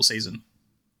shit all season.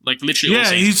 Like literally all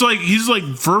season. he's like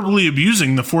verbally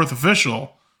abusing the fourth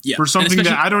official for something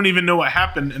that I don't even know what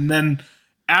happened. And then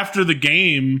after the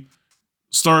game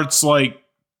starts like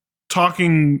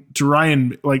talking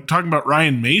about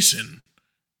Ryan Mason.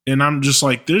 And I'm just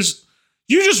like, you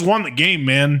just won the game,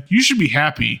 man. You should be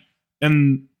happy.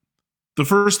 And the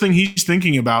first thing he's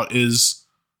thinking about is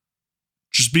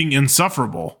just being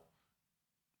insufferable.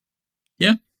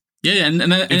 Yeah. Yeah.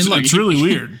 And it's really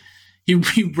weird. He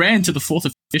ran to the fourth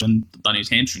official and done his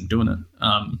hamstring doing it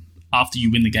after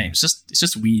you win the game. It's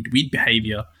just weird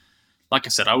behavior. Like I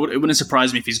said, it wouldn't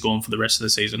surprise me if he's gone for the rest of the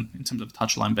season in terms of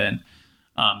touchline ban.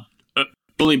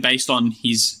 purely based on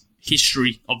his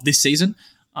history of this season,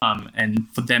 and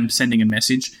for them sending a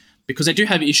message, because they do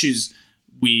have issues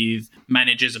with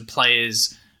managers and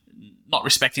players not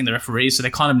respecting the referees, so they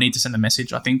kind of need to send a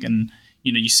message, I think. And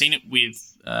you've seen it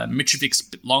with Mitrovic's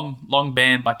long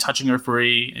ban by touching a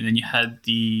referee, and then you had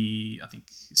I think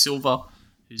Silva,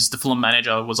 who's the Fulham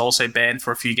manager, was also banned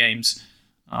for a few games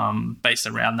based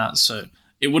around that. So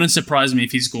it wouldn't surprise me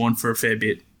if he's gone for a fair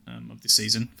bit of this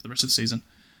season, for the rest of the season.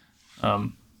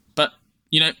 But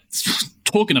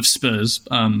talking of Spurs,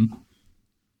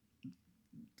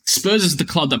 Spurs is the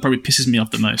club that probably pisses me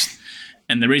off the most.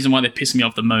 And the reason why they piss me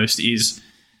off the most is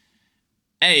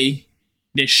A,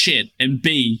 they're shit, and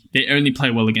B, they only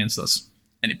play well against us.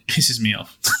 And it pisses me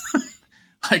off.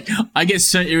 Like, I get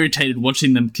so irritated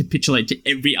watching them capitulate to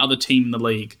every other team in the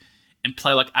league and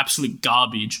play like absolute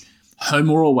garbage, home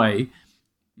or away,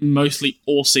 mostly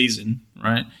all season,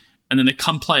 right? And then they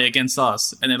come play against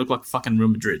us and they look like fucking Real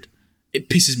Madrid. It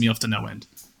pisses me off to no end.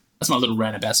 That's my little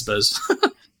rant about Spurs.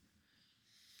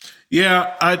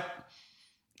 Yeah,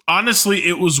 honestly,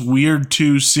 it was weird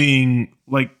too seeing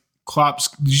like Klopp's.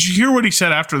 Did you hear what he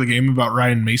said after the game about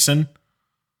Ryan Mason?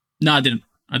 No, I didn't.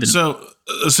 So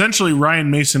essentially, Ryan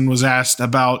Mason was asked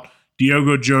about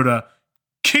Diogo Jota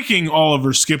kicking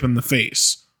Oliver Skip in the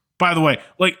face. By the way,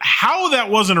 like how that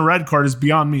wasn't a red card is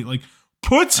beyond me. Like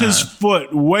puts his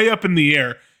foot way up in the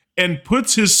air and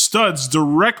puts his studs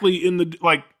directly in the,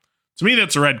 like, to me,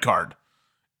 that's a red card.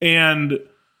 And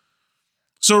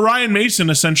so Ryan Mason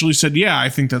essentially said, yeah, I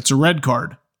think that's a red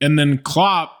card. And then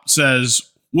Klopp says,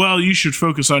 well, you should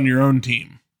focus on your own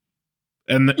team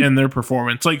and their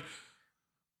performance. Like,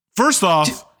 first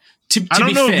off, I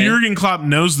don't know if Jurgen Klopp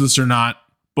knows this or not,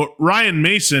 but Ryan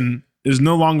Mason is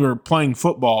no longer playing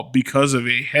football because of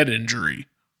a head injury.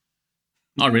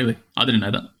 Oh, really? I didn't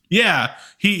know that. Yeah,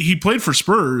 he played for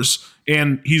Spurs,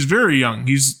 and he's very young.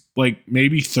 He's like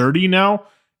maybe 30 now,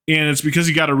 and it's because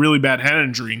he got a really bad head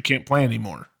injury and can't play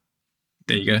anymore.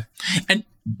 There you go. And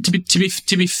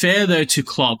to be fair though to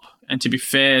Klopp and to be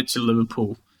fair to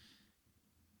Liverpool,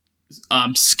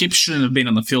 Skip shouldn't have been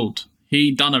on the field.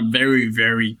 He done a very,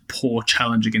 very poor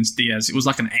challenge against Diaz. It was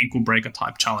like an ankle breaker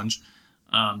type challenge.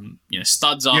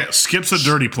 Studs up. Yeah, Skip's a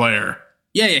dirty player.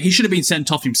 Yeah, he should have been sent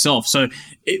off himself. So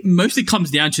it mostly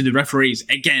comes down to the referees,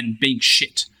 again, being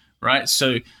shit, right?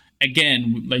 So,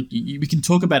 again, like we can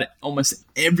talk about it almost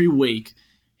every week,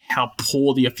 how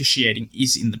poor the officiating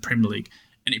is in the Premier League.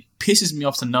 And it pisses me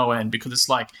off to no end because it's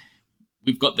like,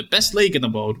 we've got the best league in the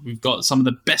world. We've got some of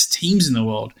the best teams in the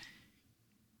world.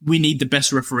 We need the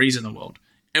best referees in the world.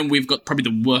 And we've got probably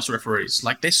the worst referees.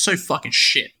 Like, they're so fucking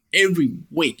shit. Every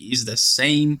week is the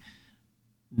same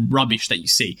rubbish that you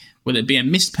see, whether it be a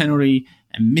missed penalty,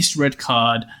 a missed red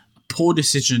card, a poor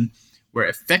decision where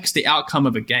it affects the outcome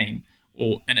of a game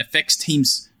and affects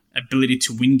teams' ability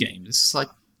to win games. It's like,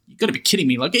 you got to be kidding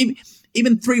me. Like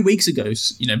even 3 weeks ago,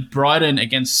 Brighton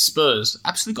against Spurs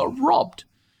absolutely got robbed,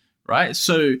 right?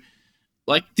 So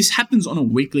like this happens on a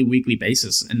weekly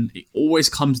basis, and it always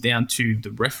comes down to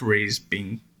the referees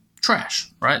being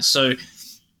trash, right? So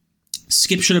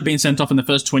Skip should have been sent off in the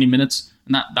first 20 minutes.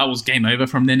 And that was game over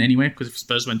from then anyway, because if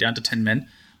Spurs went down to 10 men.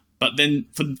 But then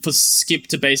for Skip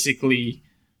to basically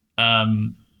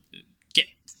get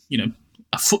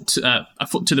a foot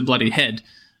to the bloody head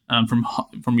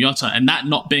from Jota, and that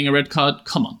not being a red card,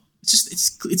 come on,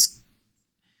 it's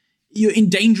you're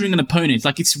endangering an opponent. It's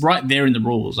like it's right there in the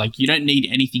rules. Like you don't need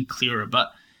anything clearer.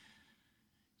 But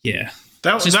yeah,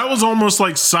 that was almost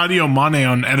like Sadio Mane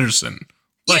on Ederson.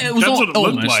 Like that's what it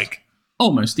looked like.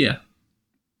 Almost, yeah.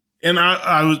 And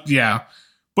I was, yeah.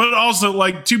 But also,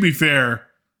 like, to be fair,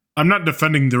 I'm not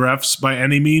defending the refs by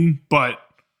any mean, but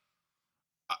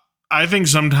I think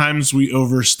sometimes we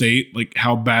overstate, like,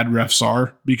 how bad refs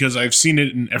are, because I've seen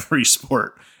it in every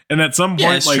sport. And at some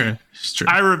point, it's true.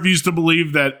 I refuse to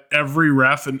believe that every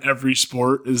ref in every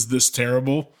sport is this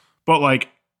terrible. But, like,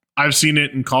 I've seen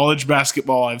it in college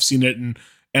basketball. I've seen it in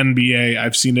NBA.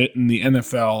 I've seen it in the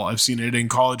NFL. I've seen it in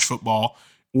college football,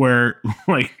 where,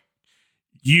 like,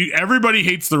 everybody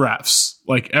hates the refs.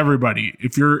 Like everybody.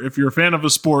 If you're a fan of a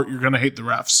sport, you're gonna hate the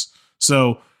refs.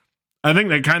 So I think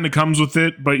that kind of comes with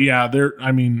it. But yeah,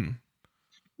 doesn't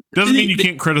mean you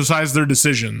can't criticize their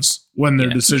decisions when their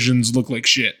decisions look like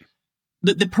shit.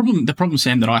 The problem,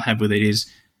 Sam, that I have with it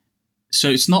is, so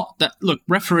it's not that, look,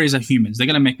 referees are humans. They're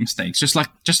gonna make mistakes. Just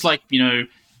like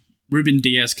Ruben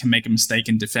Diaz can make a mistake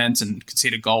in defense and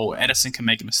concede a goal. Ederson can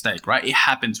make a mistake, right? It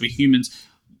happens. We're humans.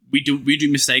 We do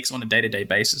mistakes on a day-to-day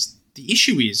basis. The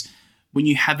issue is when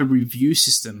you have a review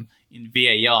system in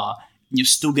VAR and you're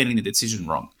still getting the decision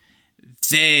wrong.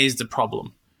 There's the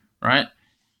problem, right?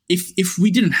 if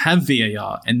we didn't have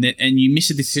VAR and you miss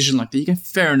a decision like that, you go,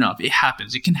 fair enough, it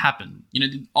happens. It can happen.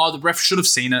 The ref should have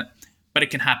seen it, but it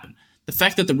can happen. The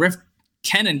fact that the ref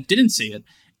can and didn't see it,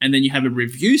 and then you have a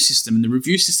review system, and the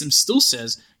review system still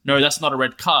says, no, that's not a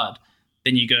red card,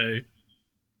 then you go,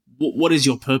 what is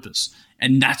your purpose?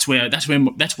 And that's where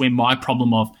my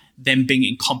problem of them being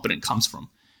incompetent comes from,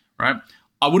 right?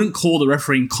 I wouldn't call the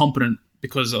referee incompetent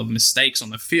because of mistakes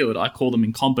on the field. I call them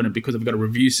incompetent because they've got a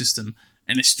review system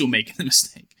and they're still making the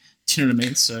mistake. Do you know what I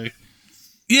mean? So,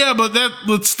 yeah, but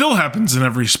that still happens in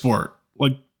every sport.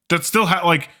 Like that still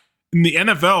like in the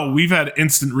NFL, we've had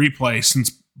instant replay since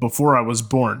before I was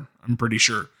born. I'm pretty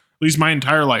sure. At least my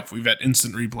entire life, we've had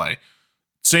instant replay.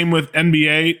 Same with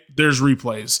NBA. There's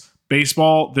replays.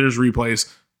 Baseball. There's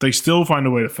replays. They still find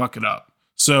a way to fuck it up.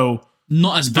 So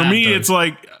not as bad. For me, though. It's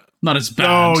like not as bad.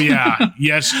 Oh yeah,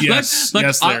 yes.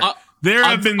 There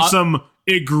have been some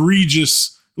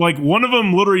egregious. Like one of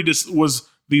them literally just was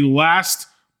the last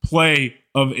play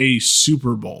of a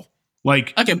Super Bowl.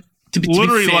 Like okay, to be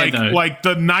literally fair, like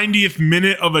the 90th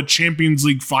minute of a Champions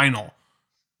League final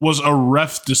was a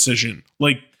ref decision.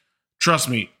 Like, trust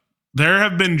me, there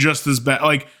have been just as bad.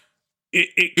 Like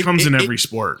it comes in every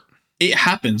sport. It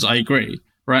happens. I agree.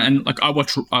 Right, and like I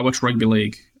watch rugby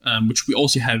league, which we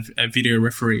also have a video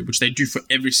referee, which they do for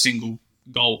every single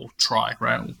goal or try.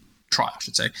 Right, or try I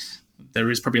should say. There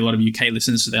is probably a lot of UK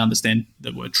listeners, so they understand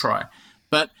the word try.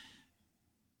 But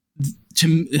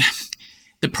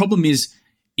the problem is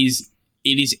it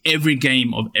is every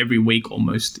game of every week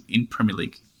almost in Premier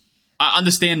League. I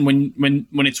understand when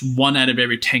it's 1 out of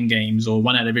every 10 games or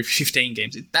 1 out of every 15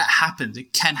 games. That happens.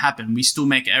 It can happen. We still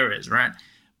make errors, right?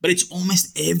 But it's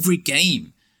almost every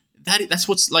game. That's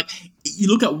what's like. You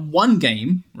look at one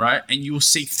game, right, and you will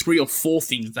see 3 or 4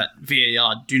 things that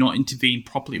VAR do not intervene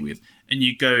properly with, and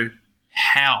you go,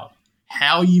 how?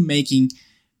 How are you making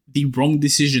the wrong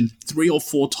decision 3 or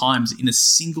 4 times in a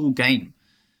single game?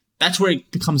 That's where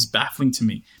it becomes baffling to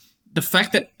me. The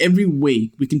fact that every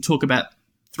week we can talk about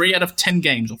 3 out of 10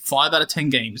 games or 5 out of 10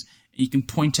 games, and you can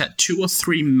point out 2 or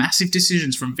 3 massive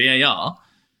decisions from VAR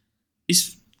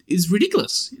is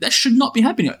ridiculous. That should not be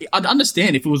happening. I'd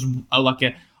understand if it was a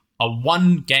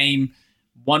one game,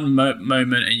 one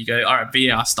moment, and you go, all right,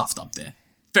 VAR stuffed up there.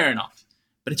 Fair enough.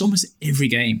 But it's almost every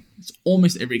game.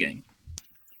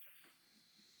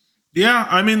 Yeah,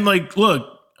 I mean, like,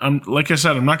 look, like I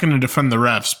said, I'm not going to defend the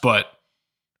refs, but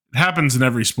it happens in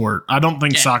every sport. I don't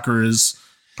think soccer is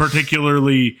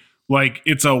particularly like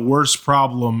it's a worse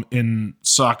problem in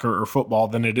soccer or football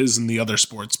than it is in the other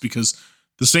sports because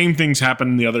the same things happen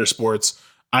in the other sports.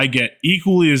 I get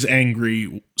equally as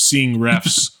angry seeing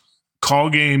refs call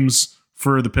games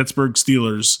for the Pittsburgh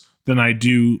Steelers than I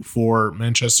do for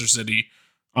Manchester City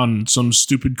on some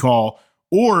stupid call.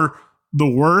 Or the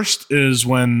worst is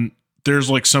when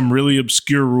there's like some really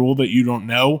obscure rule that you don't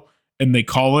know and they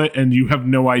call it and you have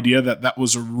no idea that that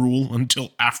was a rule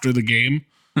until after the game.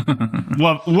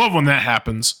 love when that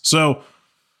happens. So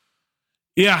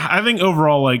yeah, I think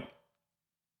overall, like,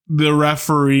 the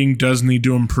refereeing does need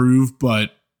to improve,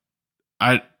 but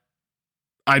I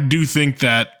do think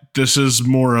that this is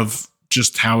more of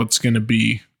just how it's going to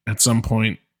be at some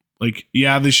point. Like,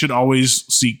 yeah, they should always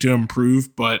seek to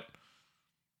improve, but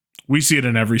we see it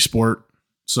in every sport.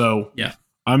 So yeah,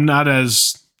 I'm not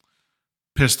as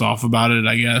pissed off about it,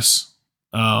 I guess.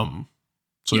 Yeah,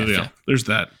 there's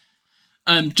that.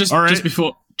 Just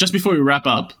before we wrap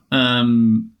up,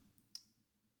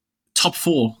 top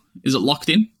 4, is it locked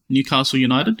in? Newcastle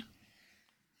United?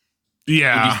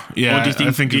 Yeah,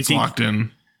 I think it's locked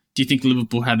in. Do you think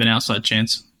Liverpool have an outside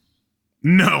chance?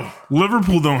 No,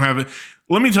 Liverpool don't have it.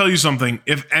 Let me tell you something.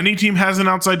 If any team has an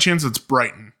outside chance, it's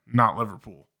Brighton, not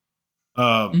Liverpool.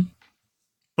 But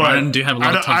Brighton do have a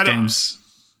lot of tough games.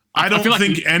 I don't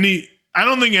think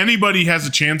anybody has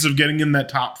a chance of getting in that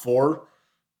top 4.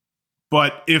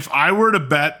 But if I were to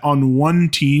bet on one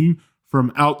team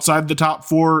from outside the top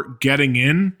 4 getting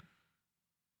in,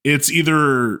 it's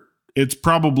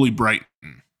probably Brighton.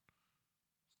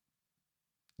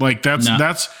 Like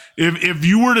that's if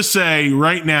you were to say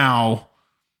right now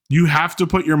you have to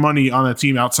put your money on a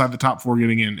team outside the top 4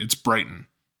 getting in, it's Brighton.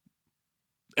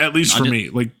 At least for me.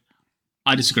 Like,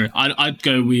 I disagree. I'd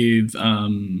go with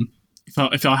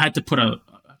if I had to put a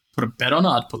bet on it,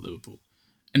 I'd put Liverpool.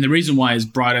 And the reason why is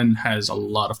Brighton has a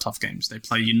lot of tough games. They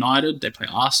play United, they play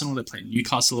Arsenal, they play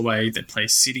Newcastle away, they play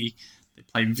City, they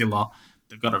play Villa.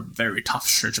 They've got a very tough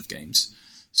stretch of games.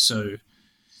 So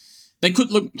they could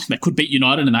beat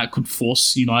United and that could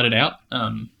force United out.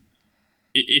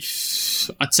 If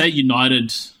I'd say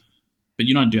United, but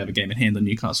United do have a game in hand on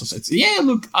Newcastle. So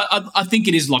I think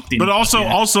it is locked in. But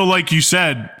also like you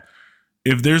said,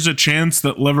 if there's a chance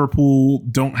that Liverpool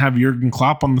don't have Jurgen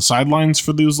Klopp on the sidelines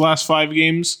for those last 5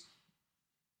 games,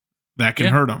 that can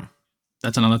hurt them.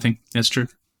 That's another thing. That's true.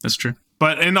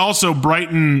 And also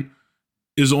Brighton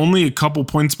is only a couple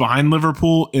points behind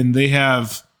Liverpool, and they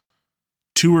have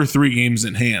 2 or 3 games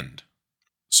in hand.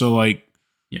 So I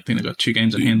think they've got 2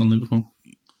 games in hand on Liverpool.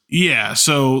 Yeah,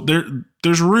 so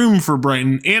there's room for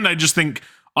Brighton, and I just think,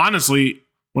 honestly,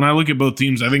 when I look at both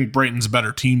teams, I think Brighton's a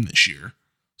better team this year.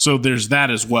 So there's that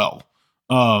as well.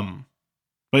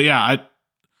 But yeah,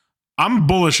 I'm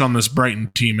bullish on this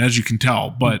Brighton team, as you can tell.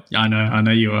 But I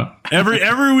know you are.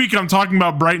 every week I'm talking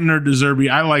about Brighton or De Zerbi.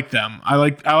 I like them. I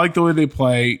like the way they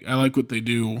play. I like what they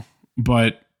do.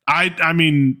 But I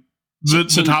mean,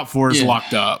 the top 4 is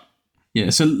locked up. Yeah.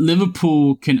 So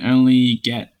Liverpool can only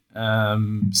get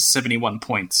 71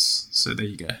 points. So there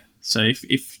you go. So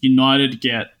if United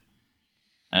get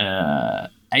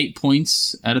 8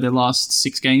 points out of their last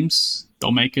 6 games,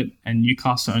 they'll make it, and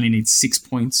Newcastle only needs 6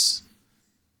 points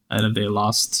out of their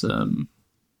last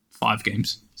 5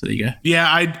 games. So there you go. Yeah,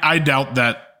 I doubt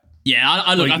that. Yeah,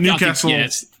 I Newcastle. I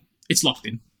think, it's locked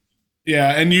in.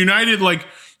 Yeah, and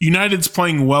United's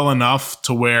playing well enough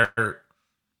to where,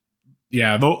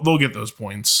 yeah, they'll get those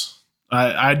points.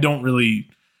 I don't really.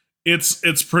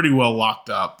 It's pretty well locked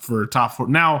up for top 4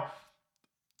 now.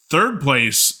 3rd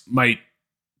place might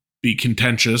be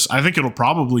contentious. I think it'll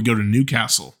probably go to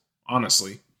Newcastle,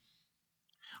 honestly.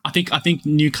 I think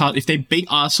Newcastle, if they beat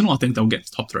Arsenal, I think they'll get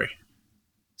top 3.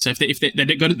 So if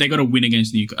they got to win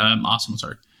against Arsenal,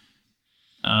 sorry,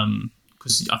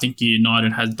 because I think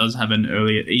United does have an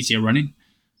easier running.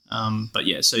 But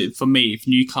yeah, so for me, if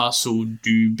Newcastle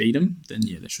do beat them, then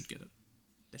yeah, they should get it.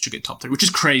 They should get top 3, which is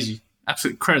crazy.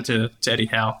 Absolute credit to Eddie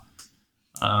Howe.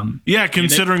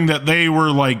 Considering that they were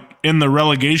in the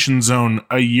relegation zone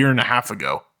a year and a half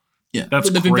ago. Yeah,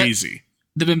 that's crazy.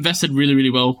 They've invested really,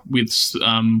 really well with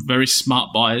very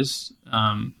smart buyers.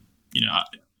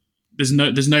 There's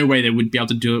no way they would be able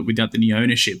to do it without the new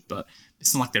ownership, but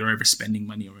it's not like they're overspending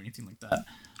money or anything like that.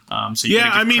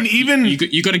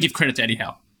 You got to give credit to Eddie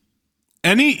Howe.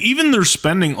 Even their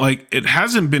spending, it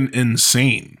hasn't been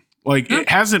insane. It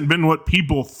hasn't been what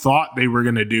people thought they were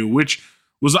going to do, which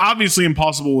was obviously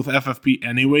impossible with FFP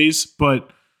anyways, but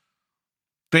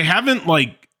they haven't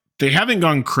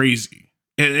gone crazy.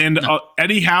 And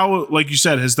Eddie Howe, like you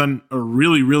said, has done a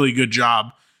really, really good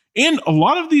job. And a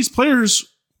lot of these players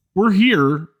were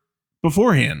here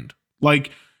beforehand.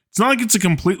 It's not like it's a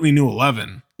completely new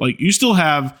 11. You still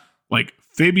have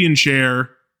Fabian Schär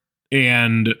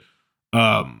and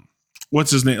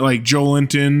what's his name? Joe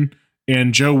Linton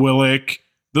and Joe Willock.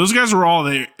 Those guys were all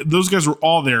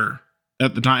there.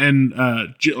 At the time,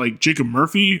 and Jacob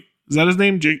Murphy, is that his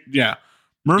name?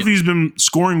 Murphy's been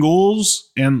scoring goals,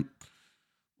 and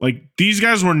these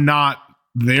guys were not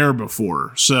there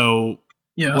before. So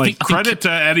credit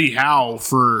to Eddie Howe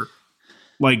for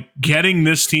getting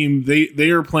this team. They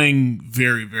are playing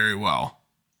very, very well.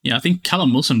 Yeah, I think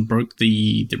Callum Wilson broke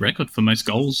the record for most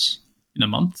goals in a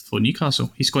month for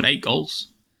Newcastle. He scored 8 goals,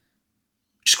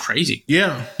 which is crazy.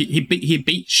 Yeah, he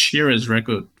beat Shearer's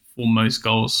record for most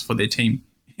goals for their team,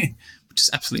 which is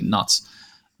absolutely nuts.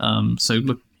 So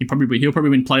look, he'll probably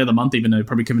win Player of the Month, even though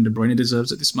probably Kevin De Bruyne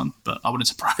deserves it this month. But I wouldn't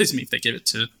surprise me if they give it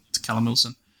to Callum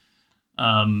Wilson.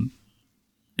 And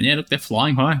yeah, look, they're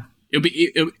flying high.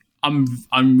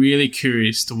 I'm really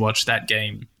curious to watch that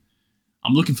game.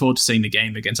 I'm looking forward to seeing the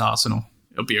game against Arsenal.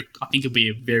 I think it'll be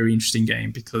a very interesting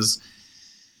game because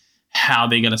how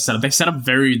they're going to set up. They set up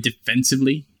very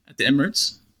defensively at the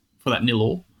Emirates for that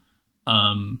 0-0.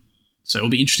 So it'll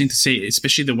be interesting to see,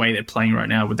 especially the way they're playing right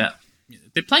now with that.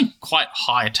 They're playing quite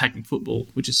high attacking football,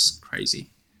 which is crazy.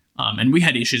 And we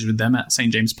had issues with them at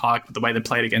St. James Park with the way they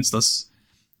played against us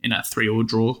in that 3-3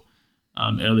 draw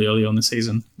early on the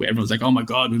season, where everyone's like, oh my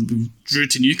God, we drew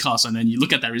to Newcastle. And then you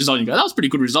look at that result and you go, that was a pretty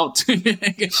good result.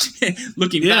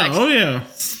 Looking back. Oh, yeah.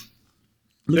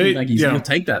 Looking back, you'll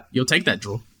take that. You'll take that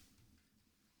draw.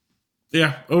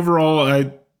 Yeah,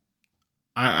 overall,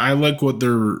 I like what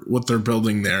they're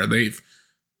building there.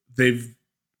 They've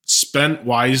spent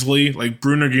wisely.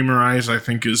 Bruno Guimaraes, I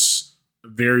think, is a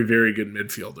very, very good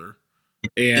midfielder,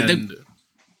 and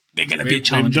they're going to be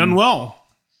challenging. They've done well.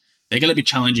 They're going to be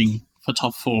challenging for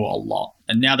top 4 a lot.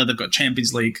 And now that they've got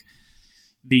Champions League,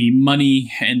 the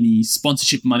money and the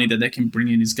sponsorship money that they can bring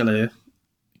in is going to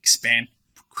expand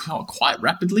quite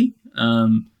rapidly.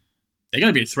 They're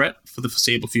going to be a threat for the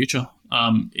foreseeable future.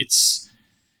 It's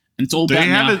all about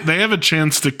now. They have a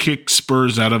chance to kick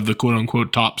Spurs out of the quote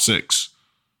unquote top 6.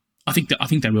 I think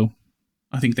they will.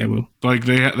 They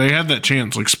had that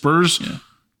chance. Spurs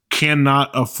cannot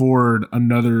afford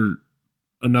another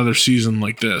another season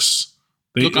like this.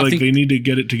 They need to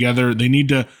get it together. They need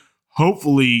to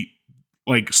hopefully,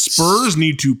 like, Spurs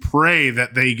need to pray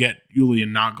that they get Julian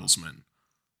Nagelsmann.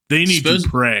 They need to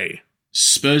pray.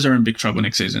 Spurs are in big trouble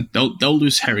next season. They'll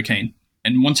lose Harry Kane,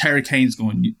 and once Harry Kane's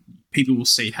gone, people will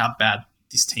see how bad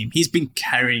this team. He's been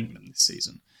carrying them this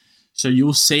season, so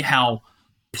you'll see how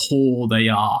poor they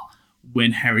are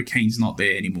when Harry Kane's not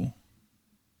there anymore.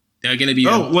 They're going to be.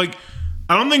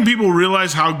 I don't think people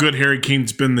realize how good Harry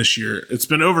Kane's been this year. It's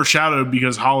been overshadowed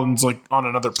because Haaland's like on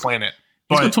another planet.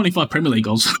 He's got 25 Premier League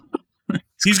goals.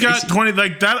 He's got 20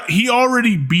 like that. He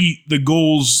already beat the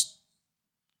goals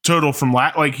total from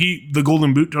the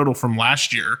Golden Boot total from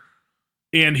last year,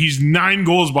 and he's 9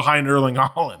 goals behind Erling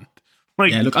Haaland.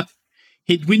 Like, yeah, look,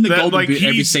 he'd win the Golden Boot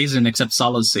every season except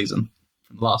Salah's season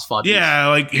from the last 5 years. Yeah,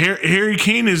 like Harry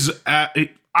Kane is. I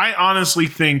honestly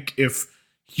think if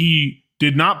he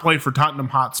did not play for Tottenham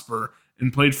Hotspur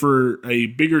and played for a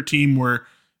bigger team where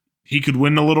he could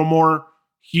win a little more,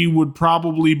 he would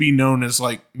probably be known as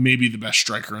like maybe the best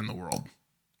striker in the world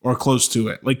or close to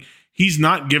it. Like, he's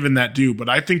not given that due, but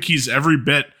I think he's every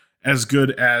bit as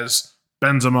good as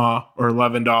Benzema or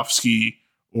Lewandowski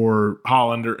or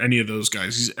Haaland or any of those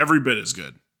guys. He's every bit as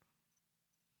good.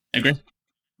 I agree.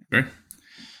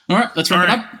 All right, let's wrap it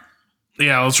up.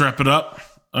 Yeah, let's wrap it up.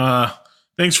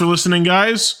 Thanks for listening,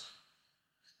 guys.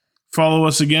 Follow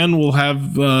us again. We'll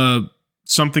have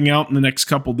something out in the next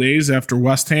couple days after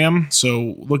West Ham,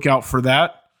 so look out for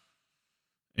that.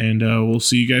 And we'll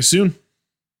see you guys soon.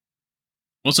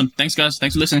 Awesome. Thanks, guys.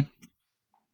 Thanks for listening.